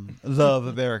Love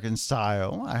American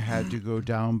Style, I had to go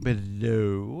down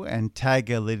below and tag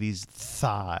a lady's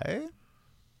thigh.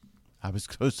 I was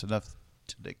close enough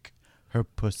to lick her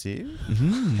pussy.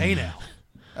 Hey, now.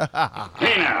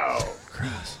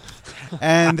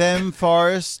 And then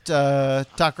Forrest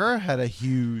Tucker had a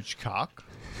huge cock.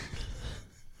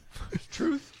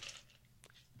 Truth.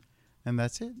 And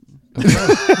that's it.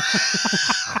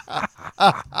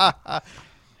 I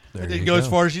didn't go as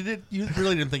far as you did. You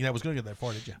really didn't think that was going to get that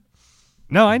far, did you?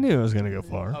 No, I knew it was going to go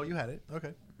far. Oh, you had it.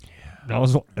 Okay.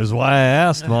 That is why I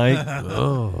asked, Mike. I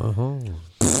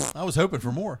was hoping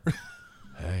for more.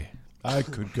 Hey. I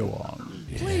could go on.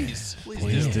 Please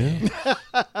do.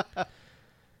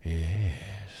 Yes.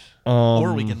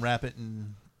 Or we can wrap it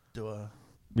and do a...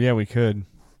 Yeah, we could.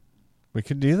 We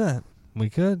could do that. We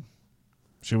could.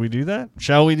 Should we do that?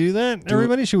 Shall we do that,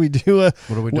 everybody? Should we do a...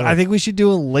 What are we doing? I think we should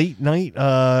do a late night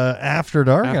After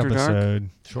Dark After Dark? episode.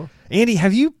 Sure. Andy,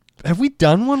 have we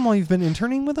done one while you've been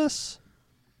interning with us?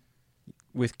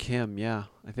 with Kim, yeah,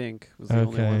 I think was the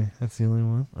only Okay, one. that's the only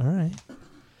one. All right.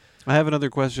 I have another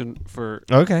question for.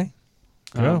 Okay.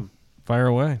 Go. Fire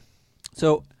away.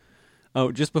 So,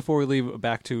 just before we leave,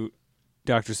 back to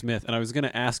Dr. Smith, and I was going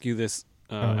to ask you this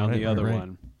on the other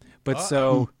one, but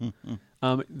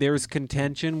there's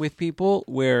contention with people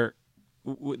where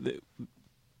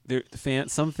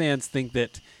some fans think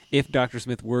that if Dr.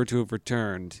 Smith were to have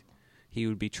returned, he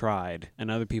would be tried,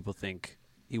 and other people think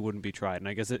he wouldn't be tried. And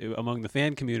I guess among the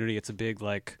fan community, it's a big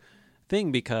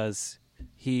thing because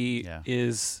he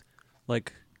is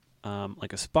like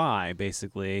a spy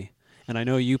basically. And I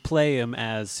know you play him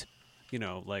as,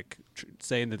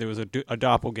 saying that there was a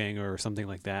doppelganger or something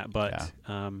like that. But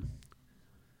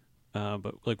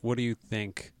what do you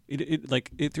think?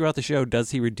 Throughout the show,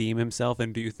 does he redeem himself?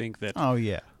 And do you think that? Oh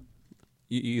yeah.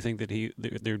 You think that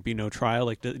there'd be no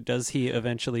trial? Does he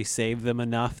eventually save them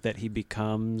enough that he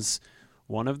becomes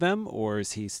one of them, or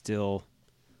is he still,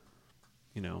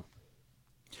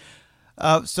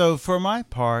 So for my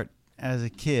part, as a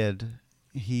kid,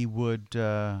 he would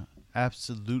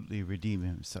absolutely redeem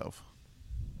himself.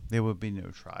 There would be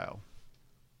no trial.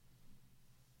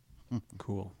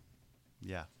 Cool.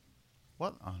 Yeah.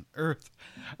 What on earth?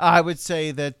 I would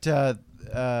say that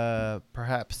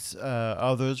perhaps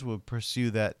others would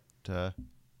pursue that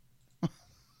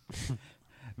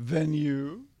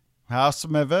venue.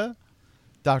 Howsoever,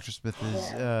 Dr. Smith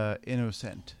is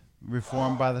innocent,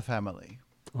 reformed by the family.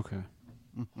 Okay.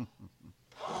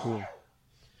 Cool.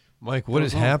 Mike, what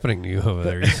is happening to you over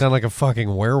there? You sound like a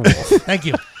fucking werewolf. Thank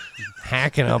you.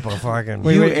 Hacking up a fucking...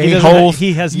 You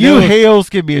Hales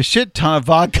give me a shit ton of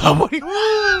vodka.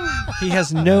 He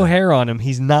has no hair on him.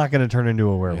 He's not going to turn into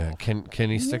a werewolf. Yeah, can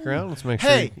he stick around? Let's make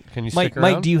sure. Can you Mike, stick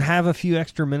around? Mike, do you have a few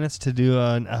extra minutes to do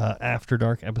an After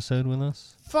Dark episode with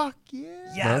us? Fuck yeah.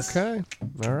 Yes. Okay.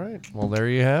 All right. Well, there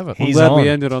you have it. I'm glad we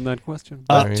ended on that question.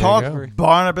 Talk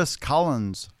Barnabas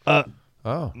Collins.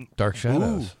 Dark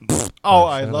Shadows.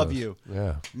 I love you.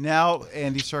 Yeah. Now,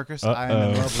 Andy Serkis, I am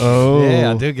in love with Oh.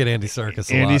 Yeah, I do get Andy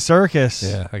Serkis a lot. Andy Serkis.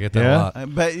 Yeah, I get that a lot.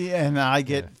 and I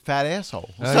get fat asshole.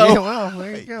 Well,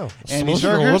 there you go. Andy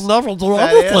Serkis, never do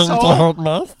fat anything to asshole. hurt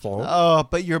myself.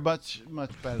 But you're much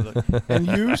better looking. And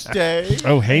you stay.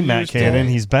 Oh, hey, You Matt stay. Cannon,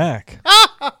 he's back.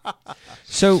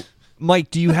 So, Mike,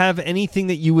 do you have anything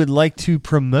that you would like to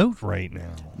promote right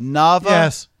now?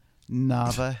 Nava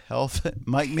Health.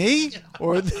 Mike, me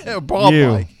or Bob? You,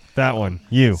 Mike? that one.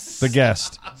 You, the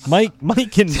guest. Mike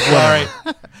can. All right.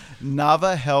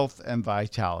 Nava Health and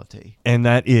Vitality. And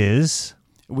that is?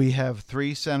 We have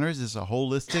 3 centers. It's a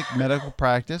holistic medical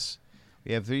practice.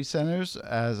 We have 3 centers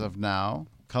as of now: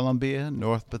 Columbia,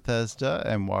 North Bethesda,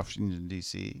 and Washington,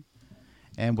 D.C.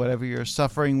 And whatever you're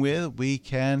suffering with, we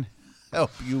can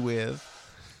help you with.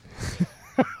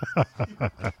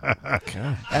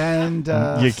 And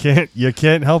you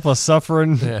can't help a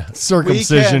suffering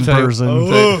circumcision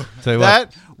person.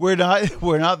 We're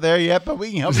not there yet, but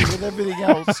we can help you with everything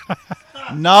else.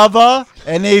 Nava,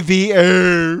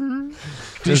 N-A-V-A.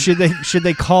 Should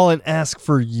they call and ask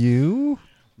for you?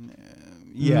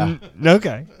 Yeah.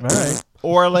 Okay. All right.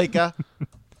 Or Leica.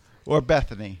 Or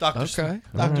Bethany. Dr. Smith.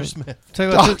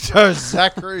 Dr.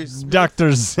 Zachary Smith.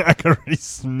 Dr. Zachary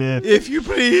Smith. If you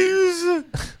please.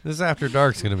 This After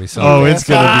Dark's going to be something. Oh, it's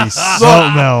going to be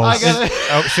something else.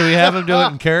 Should we have him do it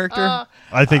in character?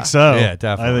 I think so. Yeah,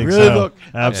 definitely. I think Really, so. look,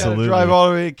 Absolutely. I gotta drive all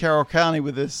the way to Carroll County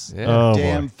with this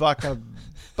damn fucker.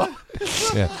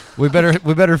 Yeah, we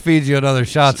better feed you another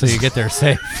shot so you get there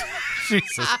safe.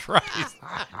 Jesus Christ.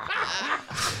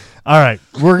 All right,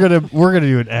 we're gonna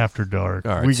do it After Dark.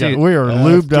 All right, we are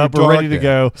lubed up. We're ready to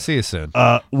go. See you soon.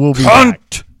 We'll be back.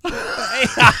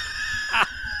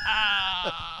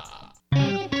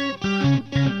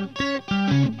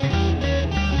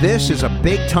 This is a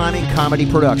big timing comedy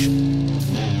production.